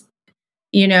it's,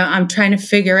 I'm trying to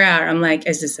figure out, I'm like,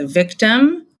 is this a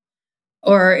victim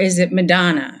or is it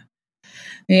Madonna?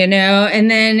 And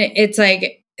then it's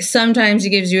like, sometimes it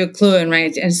gives you a clue,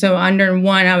 and so under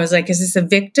one, I was like, is this a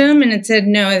victim? And it said,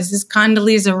 no, this is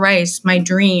Condoleezza Rice, my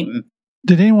dream.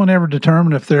 Did anyone ever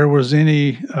determine if there was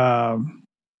any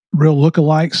real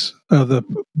lookalikes of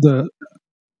the?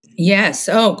 Yes.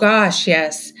 Oh gosh,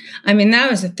 yes. I mean, that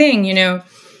was the thing,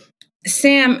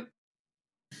 Sam.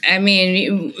 I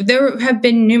mean, there have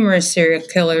been numerous serial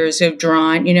killers who have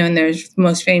drawn, and there's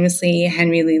most famously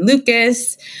Henry Lee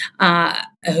Lucas,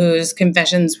 whose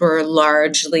confessions were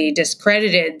largely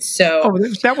discredited. So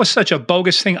that was such a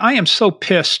bogus thing. I am so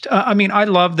pissed. I mean, I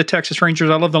love the Texas Rangers.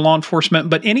 I love the law enforcement.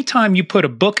 But anytime you put a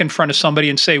book in front of somebody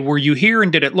and say, were you here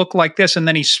and did it look like this? And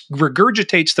then he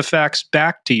regurgitates the facts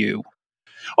back to you.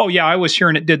 Oh, yeah, I was here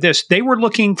and it did this. They were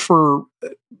looking for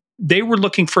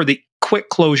the quick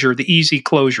closure, the easy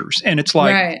closures. And it's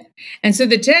like, right. And so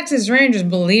the Texas Rangers,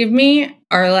 believe me,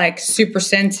 are like super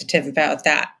sensitive about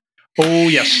that. Oh,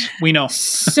 yes, we know.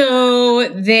 So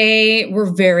they were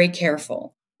very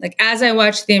careful. Like, as I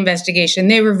watched the investigation,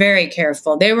 they were very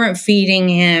careful. They weren't feeding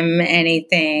him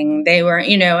anything. They were,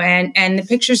 and the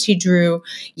pictures he drew,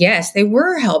 yes, they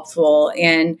were helpful.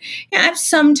 And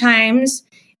sometimes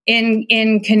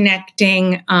in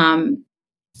connecting,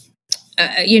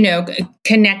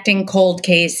 connecting cold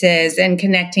cases and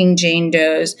connecting Jane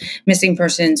Doe's missing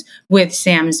persons with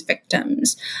Sam's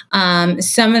victims.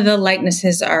 Some of the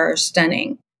likenesses are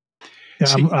stunning.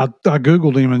 Yeah, I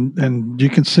Googled him and you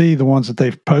can see the ones that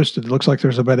they've posted. It looks like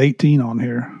there's about 18 on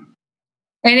here.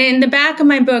 And in the back of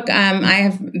my book, I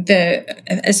have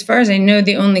as far as I know,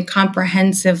 the only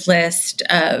comprehensive list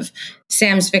of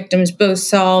Sam's victims, both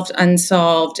solved,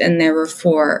 unsolved, and there were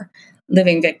 4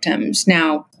 living victims.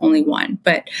 Now only 1,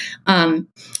 but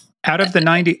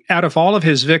out of all of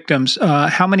his victims,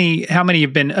 how many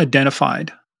have been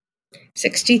identified?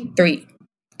 63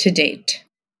 to date.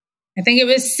 I think it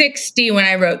was 60 when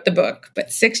I wrote the book,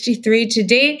 but 63 to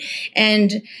date.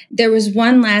 And there was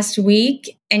one last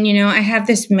week. And, I have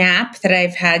this map that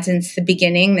I've had since the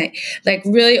beginning, that like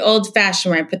really old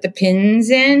fashioned, where I put the pins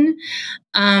in,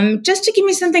 just to give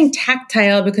me something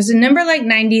tactile, because a number like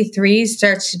 93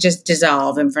 starts to just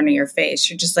dissolve in front of your face.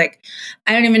 You're just like,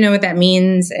 I don't even know what that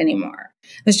means anymore.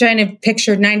 I was trying to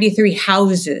picture 93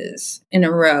 houses in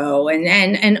a row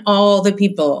and all the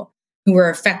people who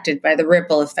were affected by the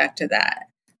ripple effect of that.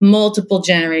 Multiple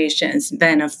generations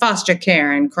then of foster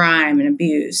care and crime and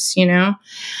abuse,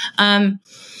 And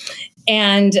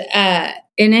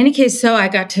in any case, so I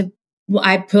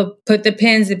put the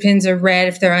pins are red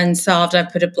if they're unsolved. I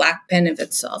put a black pin if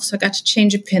it's solved. So I got to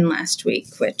change a pin last week,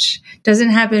 which doesn't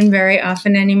happen very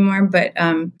often anymore, but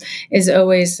is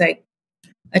always like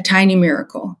a tiny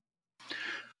miracle.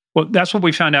 Well, that's what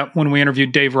we found out when we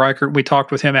interviewed Dave Reichert. We talked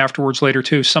with him afterwards later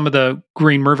too. Some of the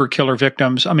Green River killer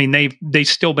victims, I mean, they've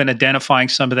still been identifying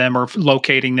some of them or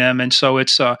locating them, and so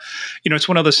it's it's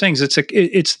one of those things.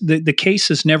 It's the case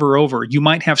is never over. You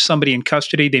might have somebody in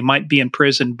custody, they might be in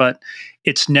prison, but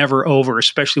it's never over,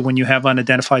 especially when you have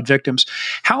unidentified victims.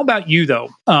 How about you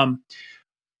though?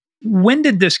 When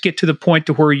did this get to the point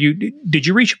to where did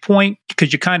you reach a point,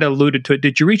 because you kind of alluded to it,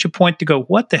 did you reach a point to go,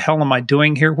 what the hell am I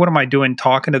doing here? What am I doing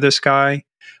talking to this guy?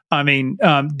 I mean,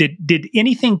 did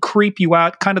anything creep you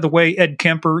out, kind of the way Ed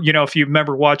Kemper, if you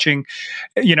remember watching,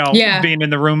 being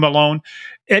in the room alone,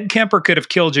 Ed Kemper could have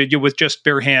killed you with just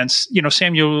bare hands.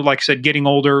 Samuel, like I said, getting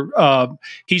older,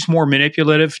 he's more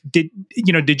manipulative. Did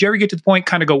you ever get to the point,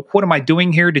 kind of go, what am I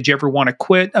doing here? Did you ever want to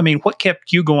quit? I mean, what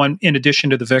kept you going in addition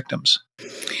to the victims?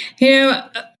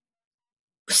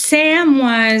 Sam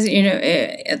was,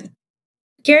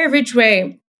 Gary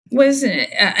Ridgway was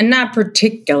not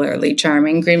particularly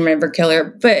charming, Green River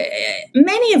Killer, but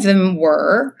many of them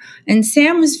were. And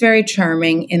Sam was very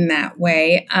charming in that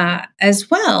way as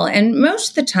well. And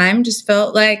most of the time just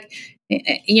felt like,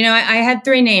 I had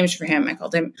 3 names for him. I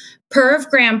called him Perv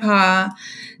Grandpa,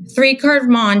 3-Card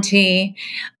Monty,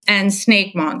 and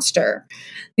Snake Monster.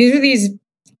 These were these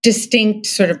distinct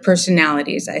sort of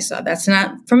personalities I saw. That's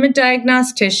not from a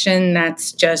diagnostician.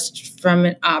 That's just from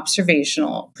an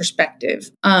observational perspective.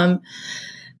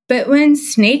 But when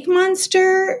Snake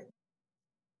Monster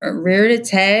reared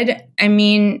its head, I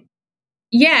mean,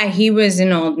 yeah, he was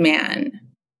an old man.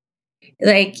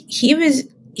 Like he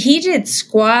did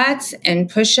squats and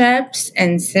push-ups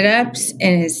and sit-ups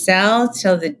in his cell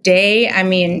till the day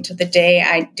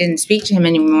I didn't speak to him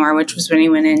anymore, which was when he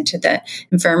went into the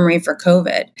infirmary for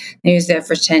COVID. And he was there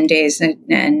for 10 days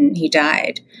and he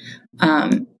died.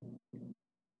 In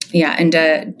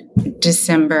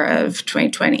December of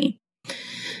 2020.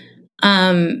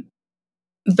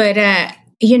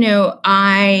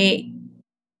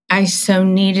 I so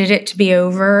needed it to be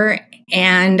over.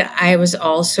 And I was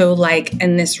also like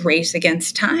in this race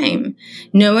against time,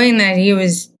 knowing that he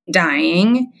was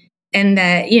dying and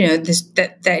that,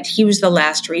 that he was the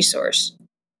last resource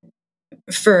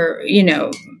for,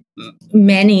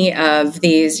 many of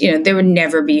these, there would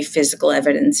never be physical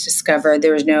evidence discovered.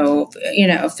 There was no,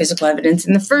 physical evidence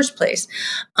in the first place.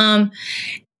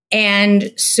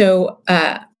 And so,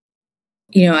 I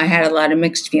had a lot of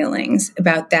mixed feelings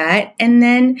about that. And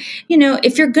then,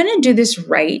 if you're going to do this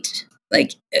right,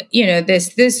 like, the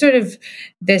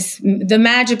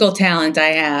magical talent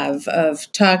I have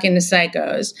of talking to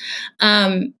psychos,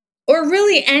 or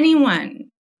really anyone.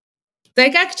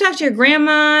 Like, I could talk to your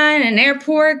grandma in an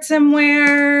airport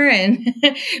somewhere and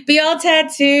be all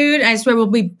tattooed. I swear we'll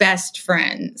be best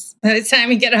friends by the time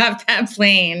we get off that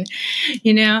plane,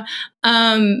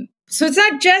 So it's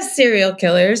not just serial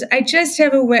killers. I just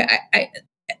have a way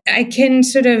I can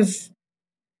sort of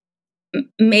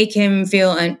make him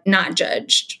feel not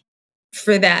judged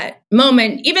for that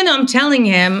moment, even though I'm telling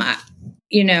him, I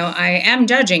am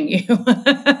judging you.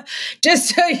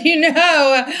 Just so you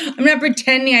know, I'm not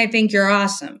pretending I think you're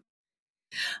awesome.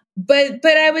 But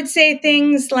I would say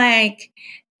things like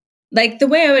the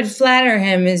way I would flatter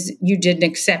him is, you did an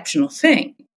exceptional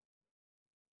thing.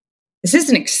 This is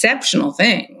an exceptional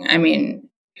thing. I mean,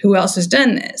 who else has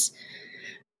done this?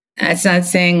 It's not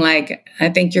saying like, I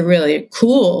think you're really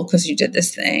cool because you did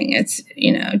this thing. It's,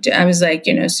 I was like,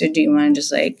 so do you want to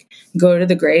just like go to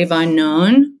the grave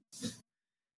unknown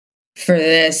for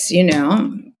this,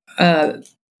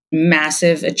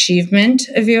 massive achievement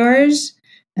of yours?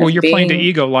 Well, you're playing the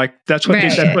ego. Like that's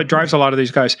what drives a lot of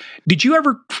these guys. Did you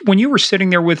ever, when you were sitting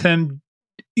there with him,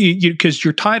 because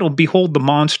your title, Behold the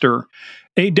Monster,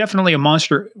 definitely a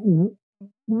monster.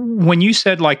 When you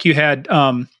said like you had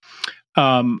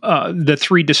the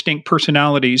 3 distinct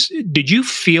personalities, did you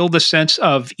feel the sense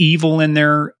of evil in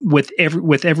there with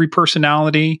every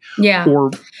personality? Yeah,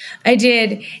 or I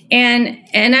did, and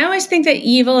I always think that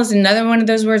evil is another one of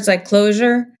those words like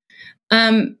closure.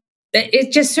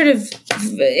 It just sort of,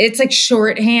 it's like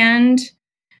shorthand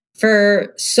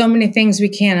for so many things we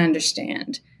can't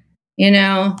understand.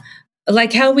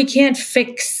 Like how we can't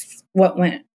fix what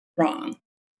went wrong.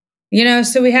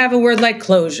 So we have a word like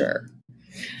closure.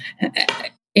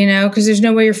 Because there's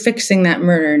no way you're fixing that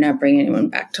murder and not bringing anyone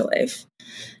back to life,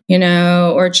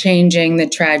 or changing the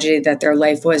tragedy that their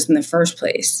life was in the first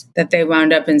place, that they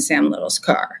wound up in Sam Little's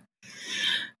car,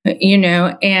 and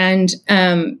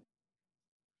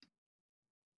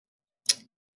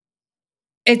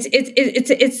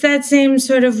it's that same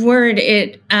sort of word.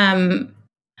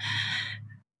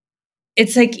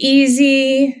 It's like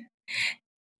easy.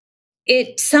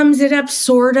 It sums it up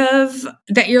sort of,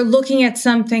 that you're looking at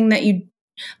something that you,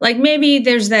 like maybe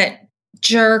there's that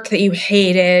jerk that you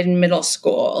hated in middle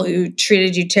school who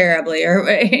treated you terribly, or,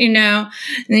 and then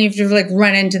you have to like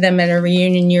run into them at a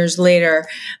reunion years later.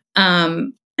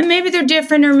 And maybe they're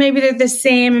different, or maybe they're the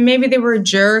same, and maybe they were a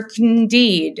jerk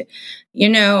indeed,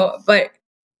 but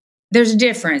there's a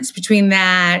difference between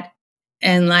that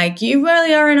and like, you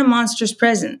really are in a monster's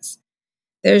presence.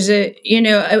 There's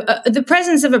the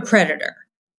presence of a predator,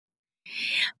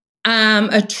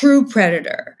 a true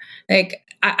predator. Like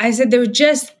I said, there were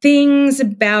just things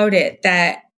about it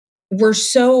that were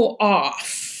so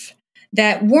off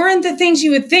that weren't the things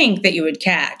you would think that you would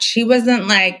catch. He wasn't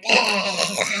like,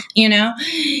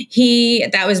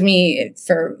 that was me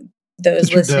for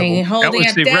those listening, holding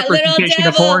up that little devil.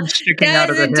 Of horns sticking out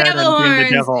of the head devil and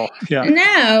being the horns. devil.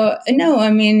 Yeah. No.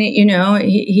 I mean,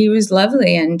 he was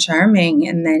lovely and charming,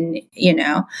 and then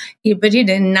but he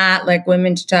did not like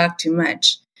women to talk too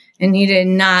much, and he did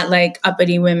not like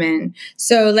uppity women.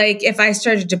 So, like, if I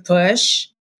started to push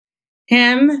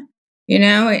him,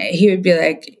 he would be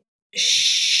like,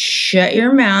 shut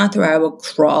your mouth or I will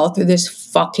crawl through this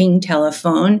fucking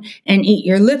telephone and eat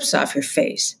your lips off your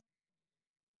face.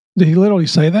 Did he literally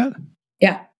say that?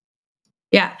 Yeah.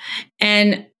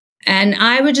 And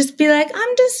I would just be like,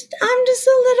 I'm just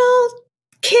a little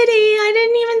kitty. I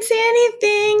didn't even say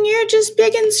anything. You're just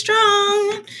big and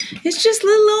strong. It's just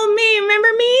little old me. Remember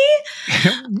me?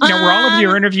 Now, were all of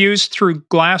your interviews through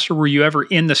glass, or were you ever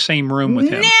in the same room with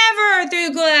him? Never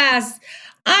through glass.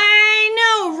 I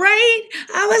know, right?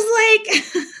 I was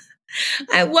like,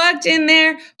 I walked in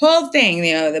there, whole thing,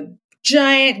 the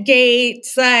giant gate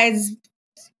slides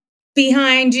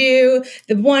behind you.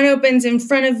 The one opens in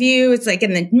front of you. It's like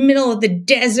in the middle of the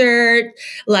desert.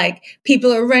 Like,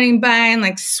 people are running by in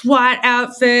like SWAT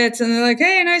outfits, and they're like,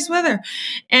 hey, nice weather.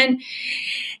 And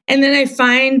then I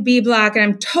find B block, and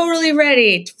I'm totally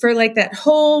ready for like that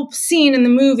whole scene in the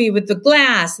movie with the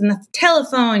glass and the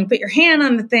telephone. You put your hand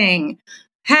on the thing.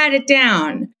 Had it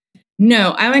down.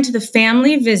 No, I went to the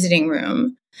family visiting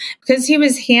room because he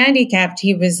was handicapped.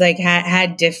 He was like,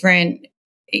 had different,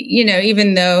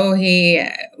 even though he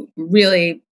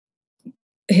really,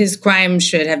 his crime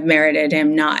should have merited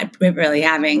him not really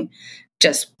having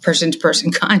just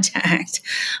person-to-person contact.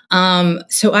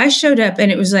 So I showed up,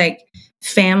 and it was like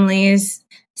families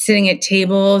sitting at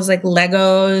tables, like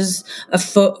Legos,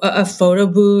 a photo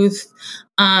booth,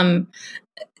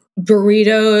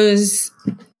 burritos,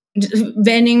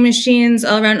 vending machines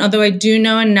all around. Although I do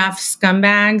know enough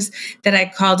scumbags that I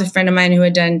called a friend of mine who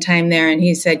had done time there, and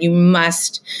he said, you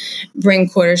must bring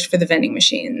quarters for the vending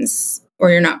machines or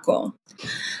you're not cool.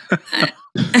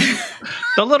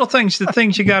 The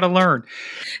things you got to learn.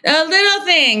 The little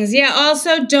things. Yeah.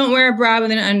 Also, don't wear a bra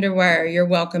with an underwear. You're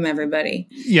welcome, everybody.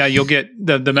 Yeah, you'll get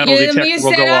the metal detector You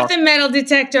will set go off off. the metal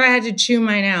detector. I had to chew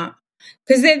mine out.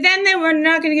 Because then they were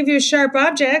not going to give you a sharp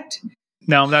object.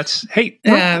 No, that's, hey,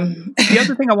 the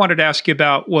other thing I wanted to ask you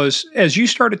about was, as you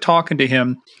started talking to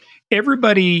him,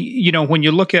 everybody, when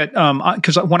you look at,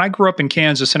 because when I grew up in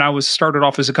Kansas and I started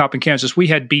off as a cop in Kansas, we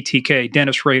had BTK,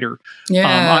 Dennis Rader. Yeah.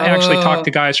 I actually talked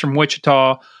to guys from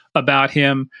Wichita about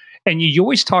him. And you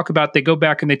always talk about, they go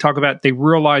back and they talk about, they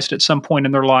realized at some point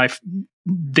in their life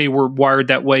they were wired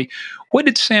that way. What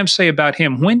did Sam say about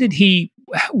him? When did he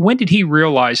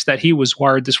realize that he was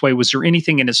wired this way? Was there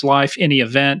anything in his life, any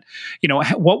event?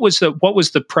 What was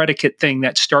the predicate thing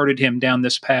that started him down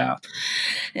this path?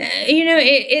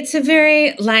 It's a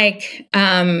very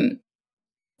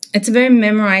it's a very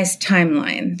memorized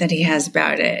timeline that he has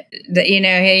about it.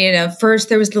 That first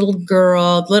there was the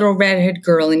little redhead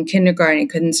girl in kindergarten. He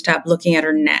couldn't stop looking at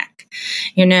her neck,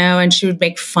 and she would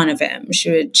make fun of him.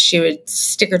 She would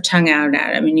stick her tongue out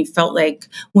at him, and he felt like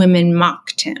women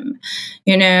mocked him,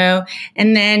 And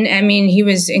then, he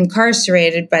was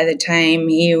incarcerated by the time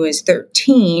he was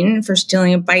 13 for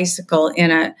stealing a bicycle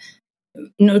in a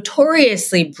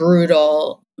notoriously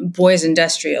brutal boys'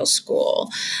 industrial school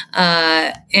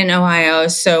in Ohio.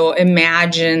 So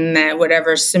imagine that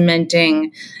whatever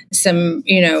cementing some,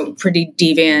 pretty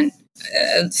deviant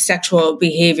sexual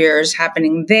behaviors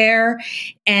happening there.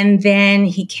 And then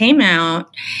he came out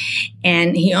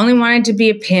and he only wanted to be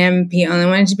a pimp. He only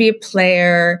wanted to be a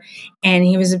player. And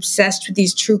he was obsessed with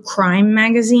these true crime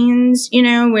magazines,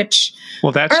 which...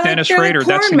 Well, that's Dennis Rader.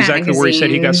 That's exactly where he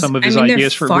said he got some of his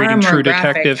ideas for reading True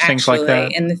Detective, things like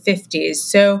that. In the 50s.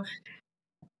 So,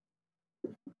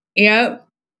 yep.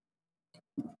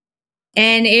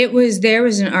 And there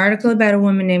was an article about a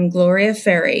woman named Gloria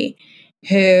Ferry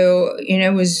who,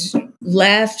 was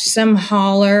left some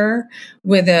holler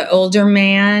with an older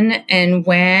man and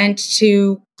went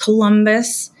to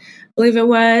Columbus, I believe it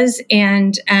was,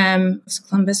 and was it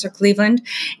Columbus or Cleveland,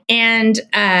 and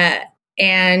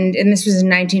this was in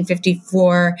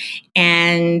 1954,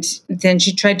 and then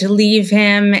she tried to leave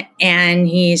him, and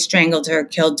he strangled her,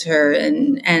 killed her,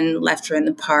 and left her in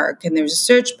the park. And there was a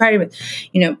search party with,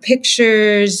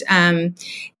 pictures.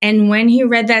 And when he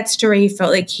read that story, he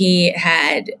felt like he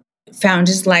had found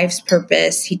his life's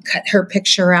purpose. He cut her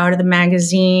picture out of the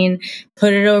magazine,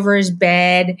 put it over his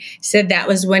bed, said that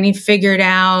was when he figured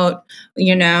out,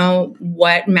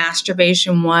 what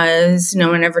masturbation was.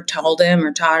 No one ever told him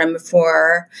or taught him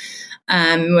before.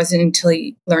 It wasn't until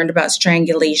he learned about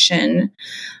strangulation.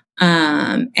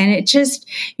 And it just,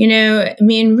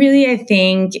 really, I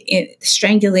think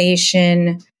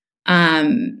strangulation,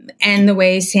 and the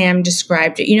way Sam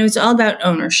described it, it's all about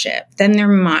ownership. Then they're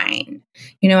mine.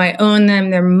 I own them.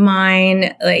 They're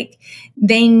mine. Like,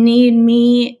 they need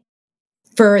me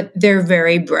for their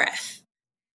very breath.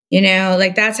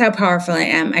 Like, that's how powerful I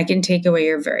am. I can take away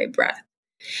your very breath.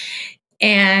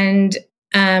 And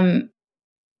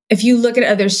if you look at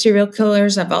other serial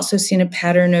killers, I've also seen a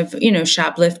pattern of,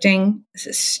 shoplifting,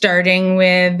 starting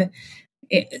with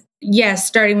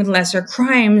lesser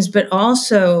crimes, but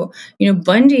also,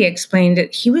 Bundy explained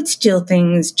that he would steal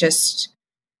things just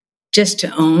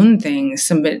to own things,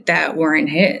 that weren't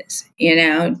his,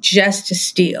 just to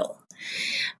steal.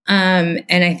 And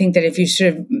I think that if you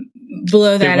sort of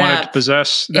blow that up, they wanted to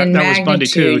possess that was Bundy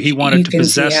too. He wanted to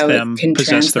possess them,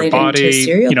 possess their body,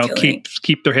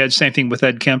 keep their head. Same thing with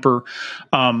Ed Kemper.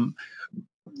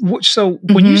 So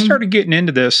when you started getting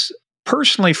into this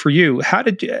personally for you, how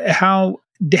did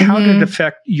it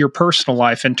affect your personal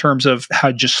life in terms of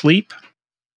how'd you sleep?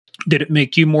 Did it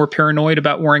make you more paranoid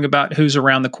about worrying about who's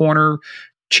around the corner?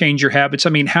 Change your habits? I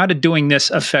mean, how did doing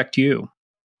this affect you?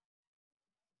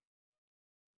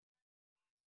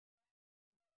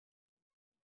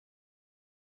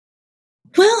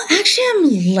 Well, actually,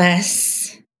 I'm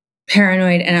less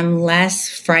paranoid and I'm less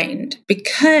frightened,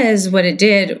 because what it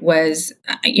did was,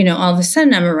 all of a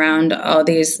sudden I'm around all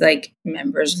these like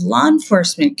members of law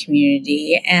enforcement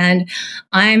community, and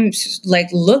I'm like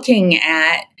looking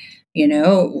at,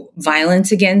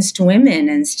 violence against women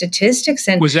and statistics.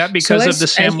 And was that because of the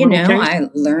Sam Little case? I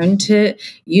learned to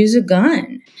use a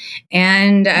gun,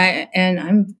 and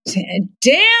I'm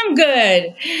damn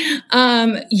good.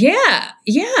 Yeah.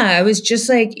 I was just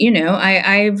like,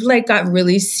 I've like got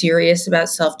really serious about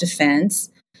self-defense,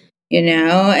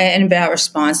 and about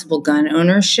responsible gun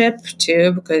ownership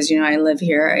too, because, I live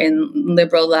here in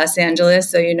liberal Los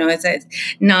Angeles. So, it's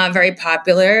not very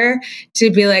popular to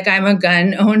be like, I'm a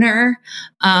gun owner.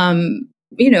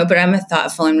 But I'm a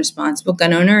thoughtful and responsible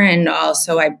gun owner. And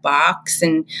also I box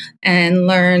and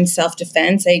learn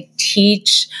self-defense. I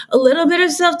teach a little bit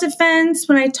of self-defense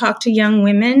when I talk to young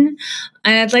women.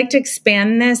 And I'd like to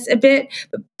expand this a bit.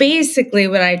 But basically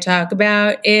what I talk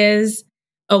about is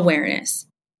awareness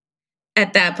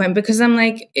at that point, because I'm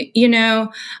like,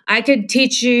 I could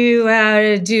teach you how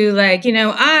to do like,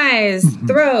 eyes,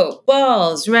 throat,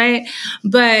 balls, right?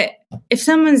 But if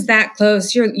someone's that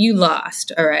close, you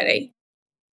lost already.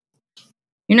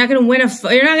 You're not going to win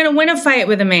a fight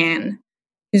with a man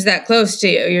who's that close to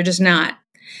you. You're just not.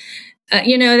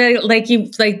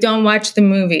 Don't watch the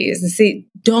movies and see,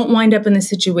 don't wind up in the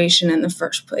situation in the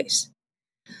first place.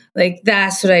 Like,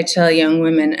 that's what I tell young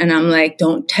women. And I'm like,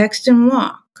 don't text and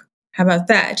walk. How about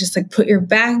that? Just like put your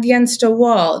back against a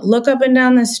wall, look up and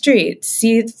down the street,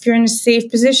 see if you're in a safe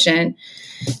position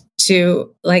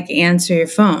to like answer your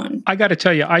phone. I got to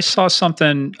tell you, I saw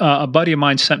something, a buddy of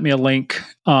mine sent me a link,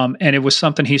 and it was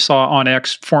something he saw on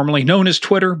X, formerly known as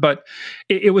Twitter, but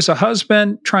it was a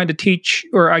husband trying to teach,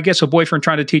 or I guess a boyfriend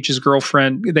trying to teach his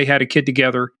girlfriend. They had a kid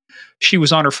together. She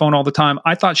was on her phone all the time.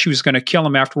 I thought she was going to kill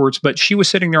him afterwards, but she was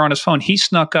sitting there on his phone. He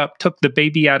snuck up, took the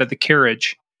baby out of the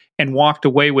carriage and walked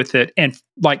away with it. And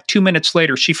like 2 minutes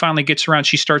later, she finally gets around.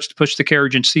 She starts to push the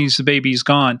carriage and sees the baby's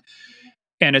gone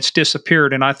and it's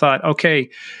disappeared. And I thought, okay,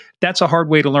 that's a hard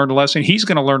way to learn a lesson. He's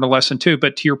going to learn a lesson too.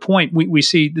 But to your point, we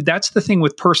see that's the thing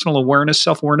with personal awareness,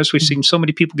 self-awareness. We've seen so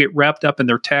many people get wrapped up in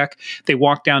their tech. They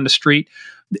walk down the street.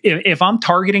 If I'm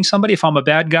targeting somebody, if I'm a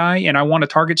bad guy and I want to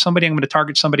target somebody, I'm going to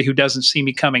target somebody who doesn't see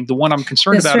me coming. The one I'm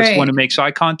concerned about is the one who makes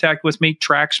eye contact with me,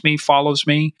 tracks me, follows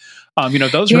me.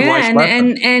 Those are life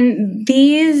lessons. And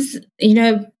these,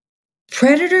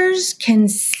 predators can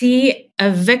see a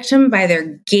victim by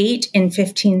their gait in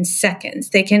 15 seconds.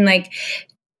 They can like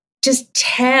just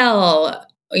tell,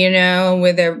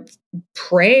 with their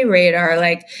prey radar,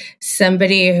 like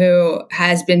somebody who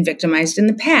has been victimized in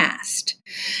the past.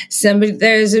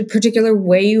 There's a particular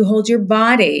way you hold your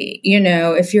body,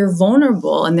 if you're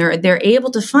vulnerable, and they're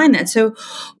able to find that. So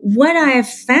what I have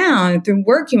found through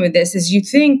working with this is you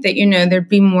think that, there'd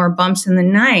be more bumps in the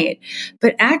night,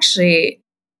 but actually,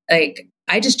 like,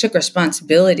 I just took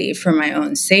responsibility for my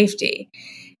own safety.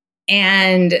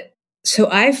 And so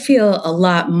I feel a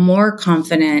lot more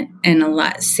confident and a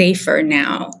lot safer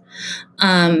now.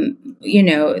 And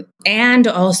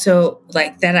also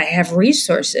like that I have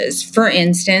resources. For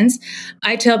instance,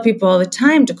 I tell people all the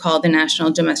time to call the National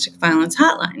Domestic Violence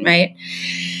Hotline, right?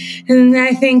 And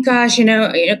I think, gosh,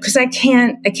 because I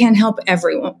can't help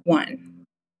everyone.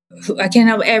 I can't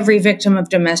help every victim of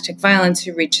domestic violence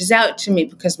who reaches out to me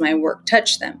because my work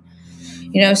touched them.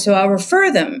 So I'll refer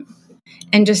them.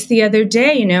 And just the other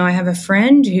day, you know, I have a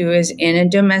friend who is in a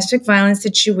domestic violence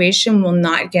situation, will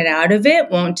not get out of it,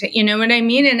 you know what I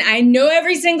mean? And I know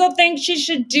every single thing she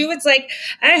should do. It's like,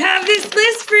 I have this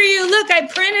list for you. Look, I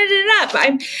printed it up.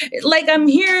 I'm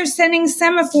here sending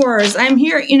semaphores. I'm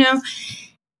here, you know,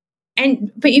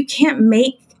 but you can't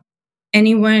make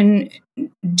anyone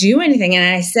do anything.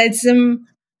 And I said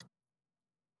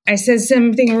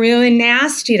something really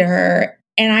nasty to her.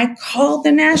 And I called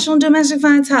the National Domestic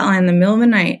Violence Hotline in the middle of the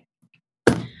night.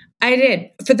 I did,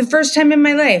 for the first time in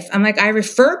my life. I'm like, I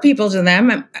refer people to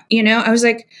them. I was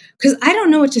like, because I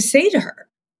don't know what to say to her.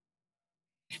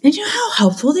 And you know how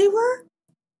helpful they were?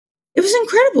 It was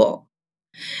incredible.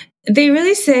 They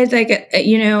really said, like,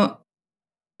 you know,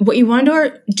 what you want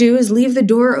to do is leave the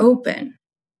door open.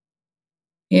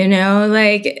 You know,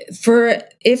 like, for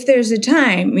if there's a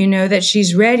time, you know, that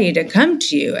she's ready to come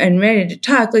to you and ready to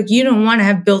talk, like, you don't want to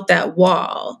have built that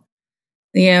wall,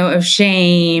 you know, of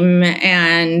shame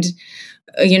and,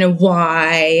 you know,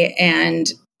 why, and,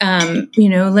 you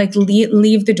know, like,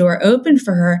 leave the door open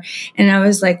for her. And I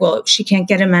was like, well, she can't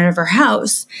get him out of her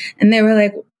house. And they were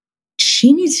like,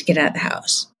 she needs to get out of the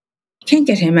house. You can't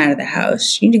get him out of the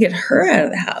house. You need to get her out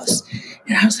of the house.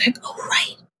 And I was like, oh,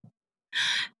 right.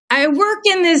 I work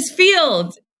in this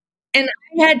field, and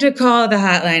I had to call the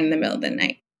hotline in the middle of the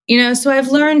night. You know, so I've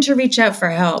learned to reach out for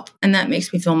help, and that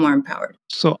makes me feel more empowered.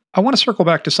 So I want to circle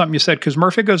back to something you said, because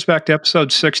Murphy goes back to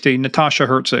episode 60, Natasha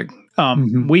Herzig.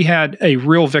 We had a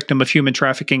real victim of human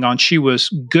trafficking on. She was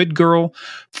good girl,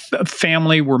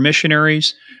 family were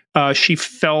missionaries. She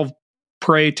fell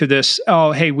prey to this,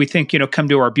 oh, hey, we think, you know, come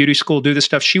to our beauty school, do this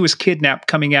stuff. She was kidnapped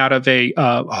coming out of a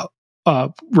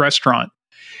restaurant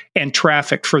and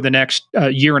trafficked for the next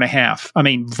year and a half. I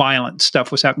mean, violent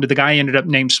stuff was happening. The guy ended up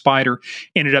named Spider,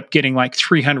 ended up getting like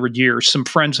 300 years. Some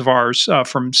friends of ours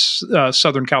from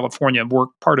Southern California were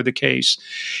part of the case.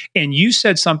 And you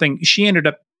said something, she ended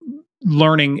up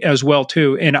learning as well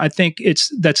too. And I think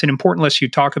that's an important lesson you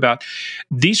talk about.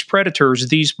 These predators,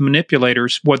 these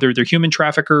manipulators, whether they're human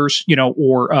traffickers, you know,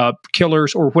 or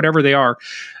killers or whatever they are,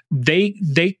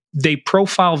 they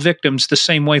profile victims the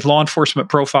same way law enforcement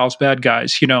profiles bad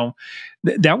guys. You know,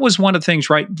 that was one of the things,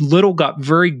 right? Little got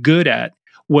very good at,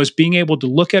 was being able to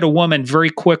look at a woman very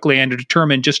quickly and to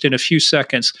determine just in a few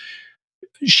seconds,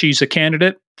 she's a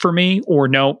candidate for me or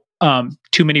no,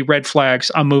 too many red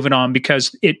flags, I'm moving on,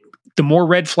 because the more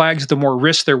red flags, the more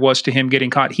risk there was to him getting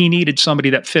caught. He needed somebody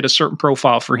that fit a certain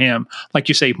profile for him. Like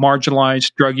you say,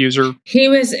 marginalized, drug user. He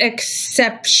was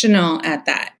exceptional at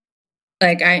that.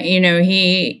 Like,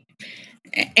 he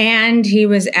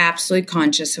was absolutely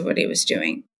conscious of what he was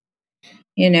doing.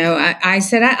 You know, I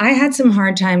said, I had some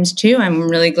hard times too. I'm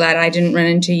really glad I didn't run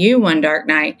into you one dark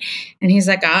night. And he's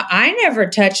like, I never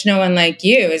touched no one like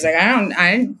you. He's like,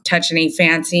 I didn't touch any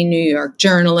fancy New York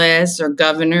journalists or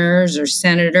governors or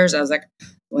senators. I was like,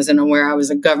 wasn't aware I was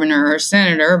a governor or a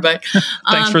senator, but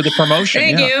thanks for the promotion.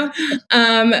 Thank you.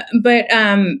 But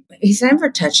he said, I never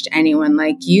touched anyone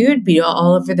like you. It'd be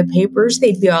all over the papers.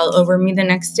 They'd be all over me the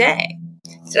next day.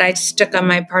 He said, I stuck on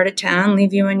my part of town,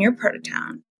 leave you in your part of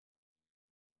town.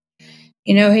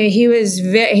 You know, he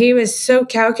was so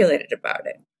calculated about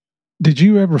it. Did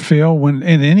you ever feel when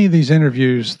in any of these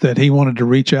interviews that he wanted to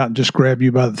reach out and just grab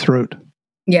you by the throat?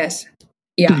 Yes.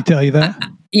 Yeah. Did he tell you that?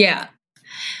 Yeah.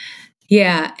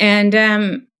 Yeah. And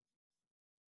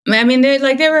I mean,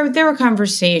 there were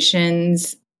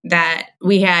conversations that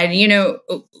we had, you know,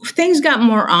 things got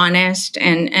more honest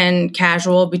and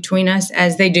casual between us,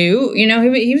 as they do. You know,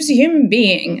 he was a human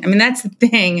being. I mean, that's the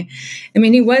thing. I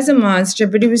mean, he was a monster,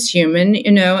 but he was human, you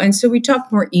know, and so we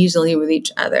talked more easily with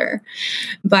each other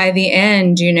by the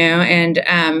end, you know,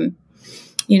 and,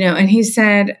 you know, and he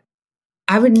said,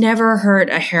 I would never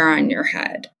hurt a hair on your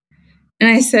head.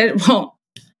 And I said, well,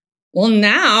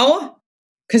 now,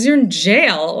 because you're in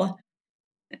jail.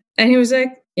 And he was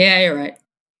like, yeah, you're right.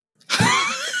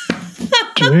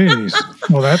 Jeez.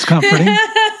 Well, that's comforting.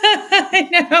 I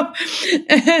know.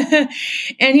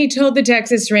 And he told the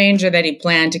Texas Ranger that he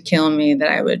planned to kill me, that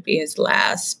I would be his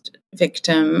last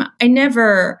victim. I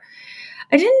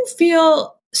didn't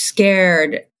feel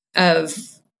scared of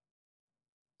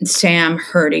Sam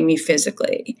hurting me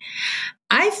physically.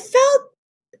 I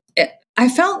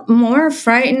felt more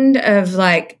frightened of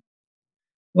like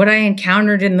what I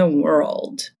encountered in the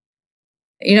world.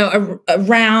 You know,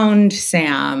 around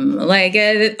Sam, like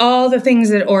all the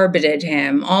things that orbited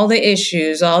him, all the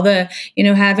issues, all the, you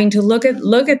know, having to look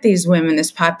at these women,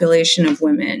 this population of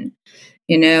women,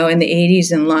 you know, in the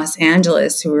 80s in Los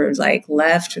Angeles who were like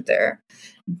left with their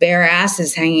bare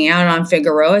asses hanging out on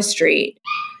Figueroa Street,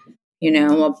 you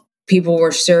know, while people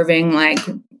were serving like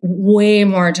way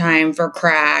more time for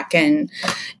crack and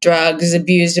drugs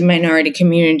abused in minority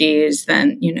communities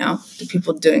than, the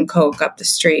people doing coke up the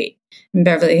street in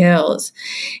Beverly Hills.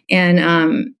 And,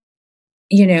 and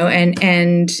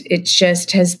it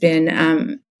just has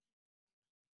been,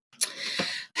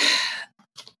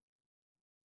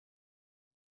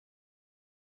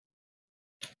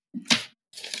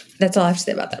 that's all I have to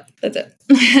say about that. That's it.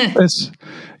 It's,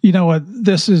 you know what,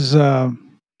 this is, I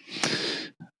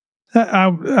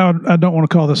don't want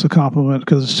to call this a compliment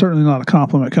because it's certainly not a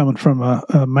compliment coming from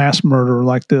a mass murderer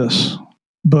like this.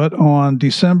 But on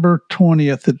December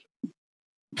 20th at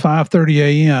 5:30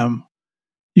 a.m.,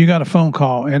 you got a phone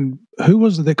call. And who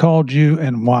was it that called you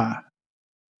and why?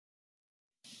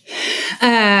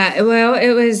 Well,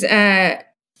 it was I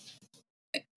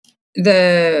think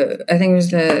it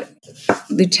was the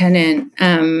lieutenant.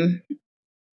 It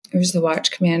was the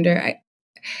watch commander.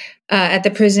 At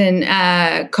the prison,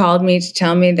 called me to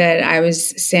tell me that I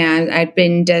was Sam. I'd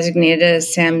been designated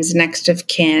as Sam's next of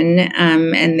kin,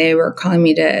 and they were calling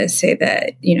me to say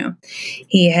that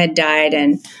he had died,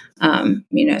 and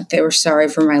they were sorry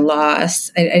for my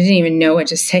loss. I didn't even know what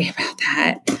to say about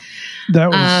that.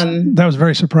 That was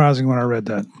very surprising when I read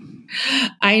that.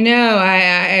 I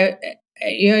know.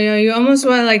 You almost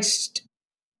want to like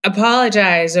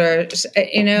apologize or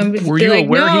Were you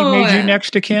aware he made you next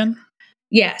to kin?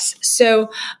 Yes. So,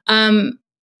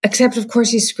 except of course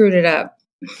he screwed it up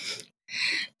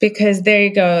because there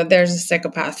you go. There's a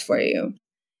psychopath for you.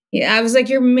 Yeah, I was like,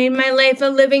 you made my life a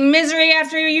living misery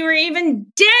after you were even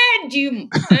dead.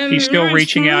 He's still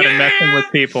reaching out and messing with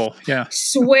people. Yeah.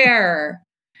 Swear.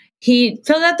 He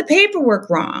filled out the paperwork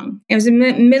wrong. It was in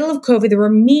the middle of COVID. There were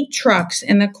meat trucks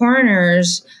in the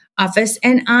coroner's office,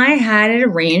 and I had it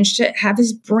arranged to have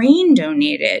his brain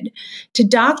donated to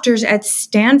doctors at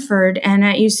Stanford and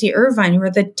at UC Irvine, who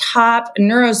are the top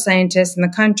neuroscientists in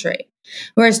the country,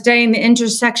 who are studying the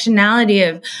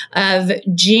intersectionality of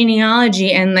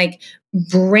genealogy and like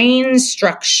brain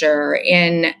structure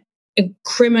in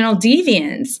criminal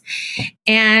deviance.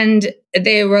 And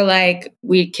they were like,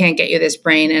 we can't get you this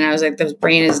brain. And I was like, this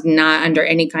brain is not under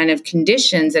any kind of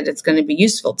conditions that it's going to be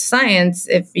useful to science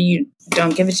if you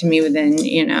don't give it to me within,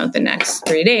 the next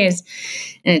 3 days.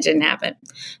 And it didn't happen.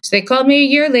 So they called me a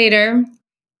year later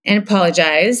and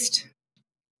apologized.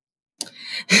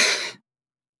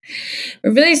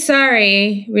 We're really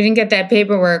sorry we didn't get that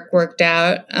paperwork worked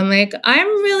out. I'm like, I'm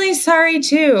really sorry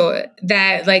too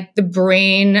that like the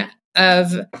brain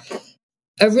of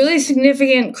a really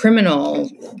significant criminal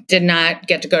did not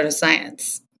get to go to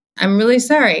science. I'm really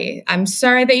sorry. I'm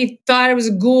sorry that you thought it was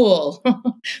a ghoul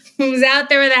who was out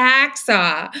there with a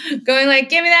hacksaw going like,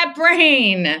 give me that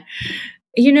brain.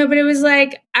 But it was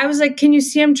like, I was like, can you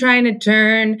see I'm trying to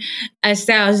turn a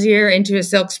sow's ear into a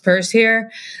silk's purse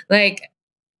here? Like,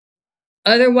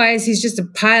 otherwise he's just a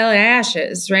pile of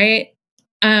ashes, right?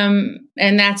 And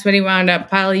that's what he wound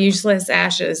up, pile of useless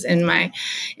ashes in my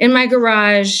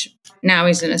garage. Now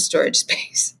he's in a storage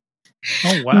space.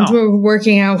 Oh wow! We're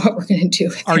working out what we're going to do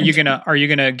with him. Are you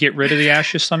gonna get rid of the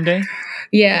ashes someday?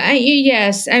 Yeah.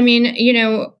 Yes. I mean,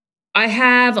 I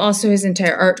have also his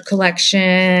entire art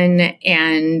collection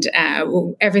and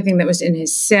everything that was in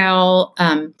his cell.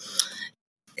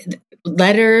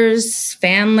 Letters,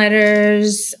 fan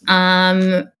letters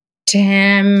to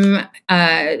him,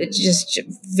 just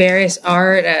various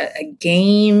art, a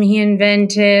game he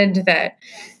invented that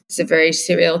is a very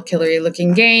serial killer-y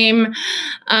looking game.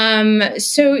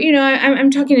 So, I'm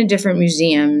talking to different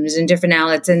museums and different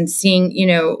outlets and seeing,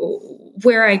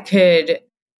 where I could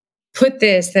put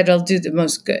this that'll do the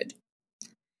most good.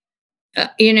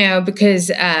 Because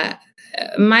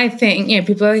my thing,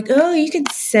 people are like, oh, you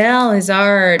could sell his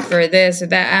art for this or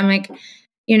that. I'm like,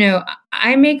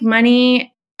 I make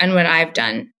money on what I've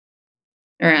done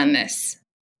around this.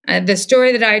 The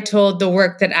story that I told, the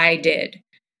work that I did,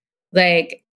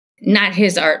 like not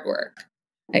his artwork.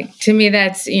 Like to me,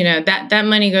 that's, that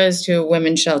money goes to a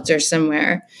women's shelter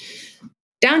somewhere.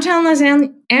 Downtown Los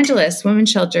Angeles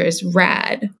women's shelter is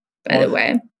rad, by the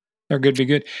way. They're good to be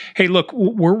good. Hey, look,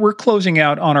 we're closing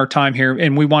out on our time here,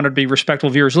 and we want to be respectful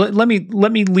of viewers. Let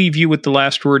me leave you with the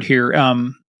last word here.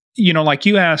 Like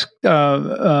you asked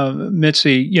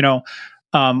Mitzi,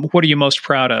 what are you most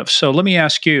proud of? So let me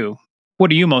ask you,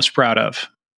 what are you most proud of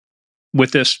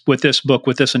with this book,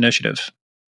 with this initiative?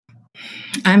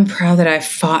 I'm proud that I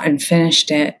fought and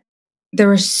finished it. There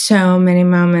were so many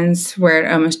moments where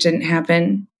it almost didn't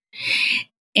happen,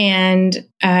 and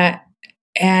I.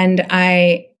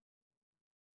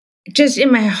 Just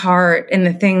in my heart and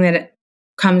the thing that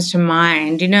comes to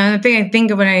mind, the thing I think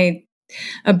of when I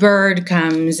a bird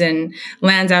comes and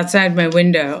lands outside my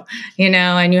window,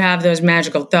 and you have those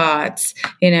magical thoughts.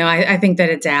 I think that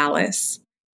it's Alice.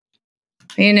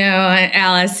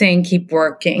 Alice saying, keep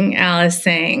working. Alice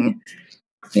saying,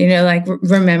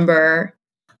 remember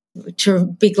to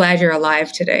be glad you're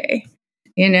alive today.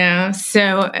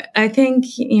 So I think,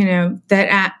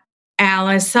 that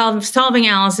Alice, solving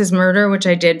Alice's murder, which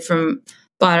I did from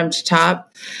bottom to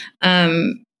top,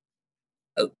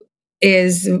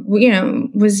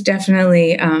 was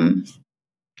definitely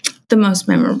the most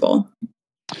memorable.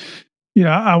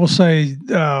 Yeah, I will say,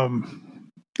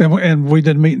 and we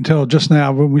didn't meet until just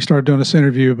now when we started doing this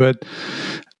interview, but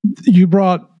you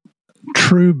brought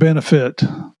true benefit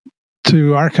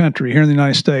to our country here in the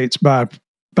United States by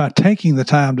taking the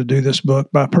time to do this book,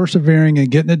 by persevering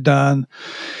and getting it done.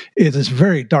 It is a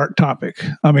very dark topic.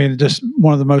 I mean, just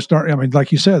one of the most dark,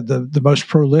 like you said, the most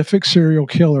prolific serial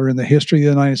killer in the history of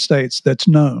the United States that's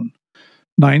known,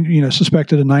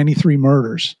 suspected of 93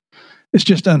 murders. It's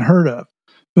just unheard of.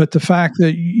 But the fact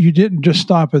that you didn't just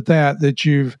stop at that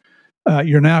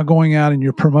you're now going out and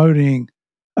you're promoting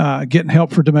getting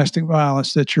help for domestic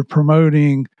violence, that you're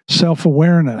promoting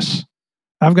self-awareness.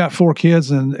 I've got 4 kids,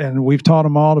 and we've taught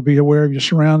them all to be aware of your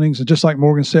surroundings. And just like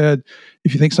Morgan said,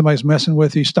 if you think somebody's messing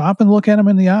with you, stop and look at them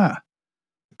in the eye.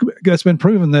 That's been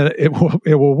proven that it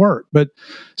will work. But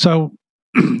so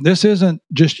this isn't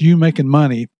just you making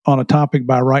money on a topic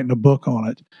by writing a book on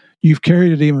it. You've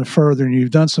carried it even further, and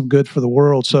you've done some good for the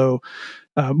world. So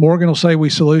Morgan will say, we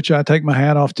salute you. I take my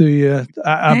hat off to you.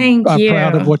 I'm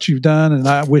proud of what you've done, and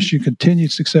I wish you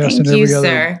continued success in every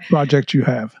other project you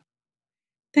have.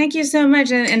 Thank you so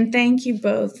much. And thank you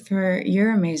both for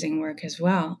your amazing work as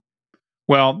well.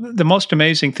 Well, the most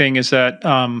amazing thing is that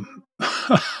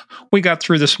we got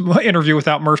through this interview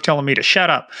without Murph telling me to shut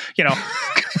up,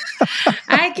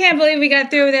 I can't believe we got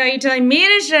through without you telling me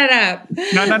to shut up.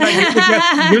 No. You're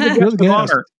the guest of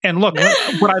honor. And look,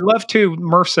 what I love too,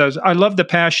 Murph says, I love the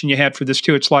passion you had for this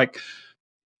too. It's like,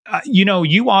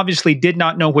 you obviously did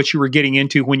not know what you were getting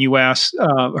into when you asked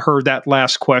her that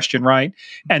last question, right?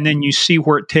 And then you see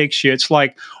where it takes you. It's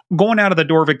like going out of the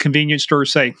door of a convenience store,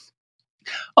 say,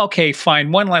 okay,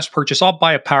 fine, one last purchase. I'll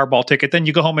buy a Powerball ticket. Then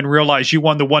you go home and realize you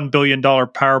won the $1 billion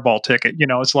Powerball ticket.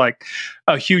 It's like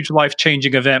a huge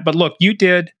life-changing event. But look, you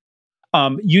did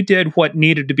what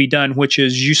needed to be done, which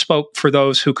is you spoke for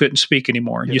those who couldn't speak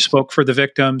anymore. Yes. You spoke for the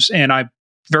victims, and I'm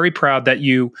very proud that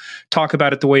you talk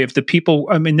about it the way of the people.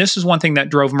 I mean, this is one thing that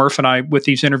drove Murph and I with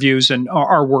these interviews and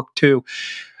our work too.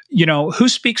 Who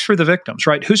speaks for the victims,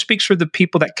 right? Who speaks for the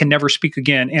people that can never speak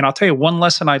again? And I'll tell you one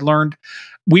lesson I learned.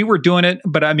 We were doing it,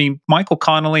 but I mean, Michael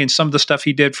Connolly and some of the stuff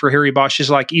he did for Harry Bosch is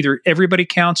like either everybody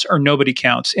counts or nobody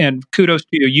counts. And kudos to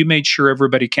you. You made sure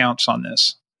everybody counts on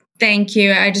this. Thank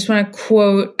you. I just want to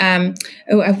quote, I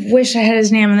wish I had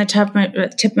his name on the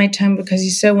tip of my tongue because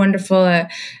he's so wonderful.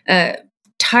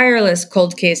 Tireless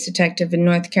cold case detective in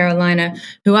North Carolina,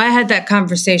 who I had that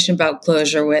conversation about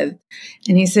closure with.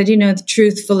 And he said,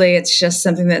 truthfully, it's just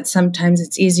something that sometimes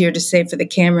it's easier to say for the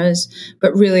cameras,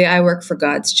 but really I work for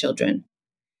God's children.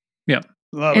 Yeah.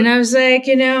 Love it. I was like,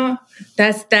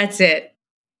 that's it.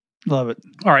 Love it.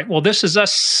 All right. Well, this is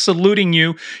us saluting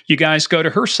you. You guys go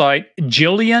to her site,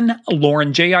 Jillian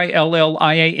Lauren,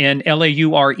 JILLIAN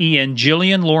LAUREN,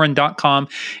 JillianLauren.com.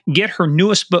 Get her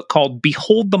newest book called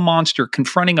Behold the Monster,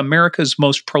 Confronting America's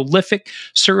Most Prolific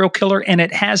Serial Killer. And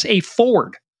it has a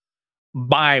foreword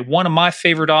by one of my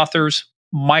favorite authors,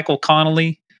 Michael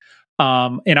Connolly.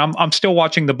 And I'm still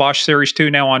watching the Bosch series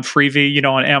too now on Freevee,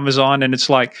 on Amazon. And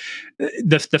it's like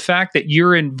the fact that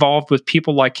you're involved with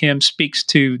people like him speaks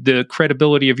to the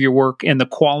credibility of your work and the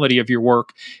quality of your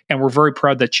work. And we're very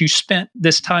proud that you spent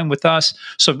this time with us.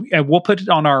 So we'll put it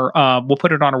on our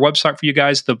website for you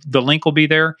guys. The link will be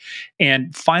there.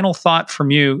 And final thought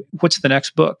from you: what's the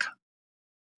next book?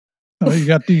 Oh, you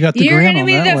got the You're going to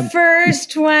be the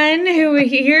first one who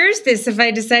hears this if I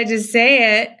decide to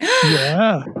say it.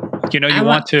 Yeah. You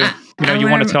want to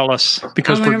tell us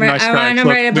because we're nice guys. I want to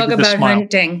write a book about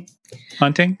hunting.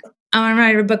 Hunting? I want to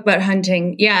write a book about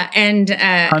hunting. Yeah, and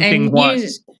hunting and what?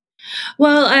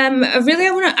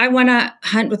 Really, I want to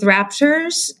hunt with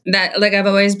raptors. That I've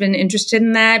always been interested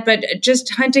in that, but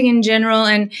just hunting in general,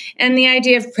 and the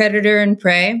idea of predator and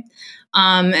prey,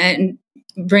 and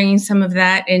bringing some of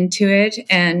that into it,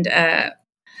 and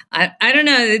I don't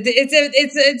know.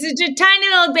 It's a tiny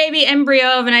little baby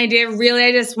embryo of an idea. Really,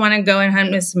 I just want to go and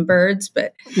hunt with some birds.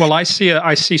 But I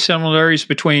see similarities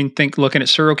between looking at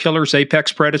serial killers,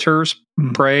 apex predators,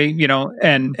 prey,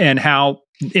 and how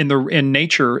in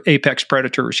nature apex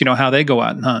predators, how they go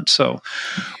out and hunt. So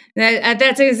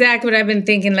that's exactly what I've been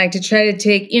thinking. To try to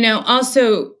take,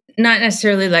 also not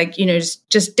necessarily like,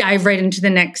 just dive right into the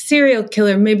next serial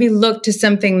killer, maybe look to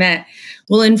something that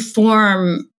will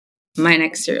inform my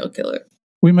next serial killer.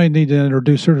 We may need to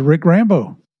introduce her to Rick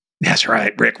Rambo. That's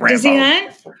right, Rick Rambo. Does he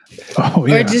hunt? Oh,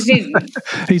 yeah. Or does he?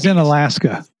 He's in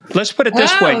Alaska. Let's put it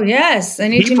this way. Oh, yes. I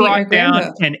need to meet Rick Rambo. He Rambo.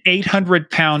 brought down an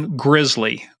 800-pound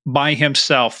grizzly by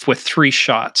himself with 3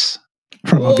 shots.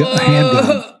 From a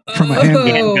handgun. From a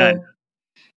handgun.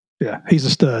 Yeah, he's a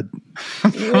stud.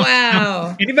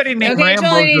 Wow. Anybody named Rambo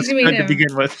totally is good to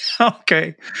begin with.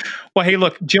 Okay. Well, hey,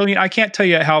 look, Jillian, I can't tell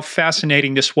you how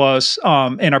fascinating this was,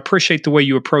 and I appreciate the way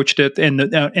you approached it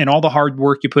and all the hard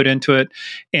work you put into it.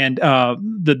 And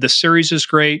the series is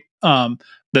great.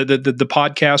 The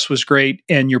podcast was great,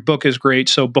 and your book is great.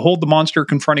 So, Behold the Monster,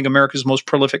 Confronting America's Most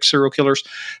Prolific Serial Killers.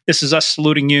 This is us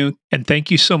saluting you, and thank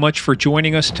you so much for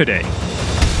joining us today.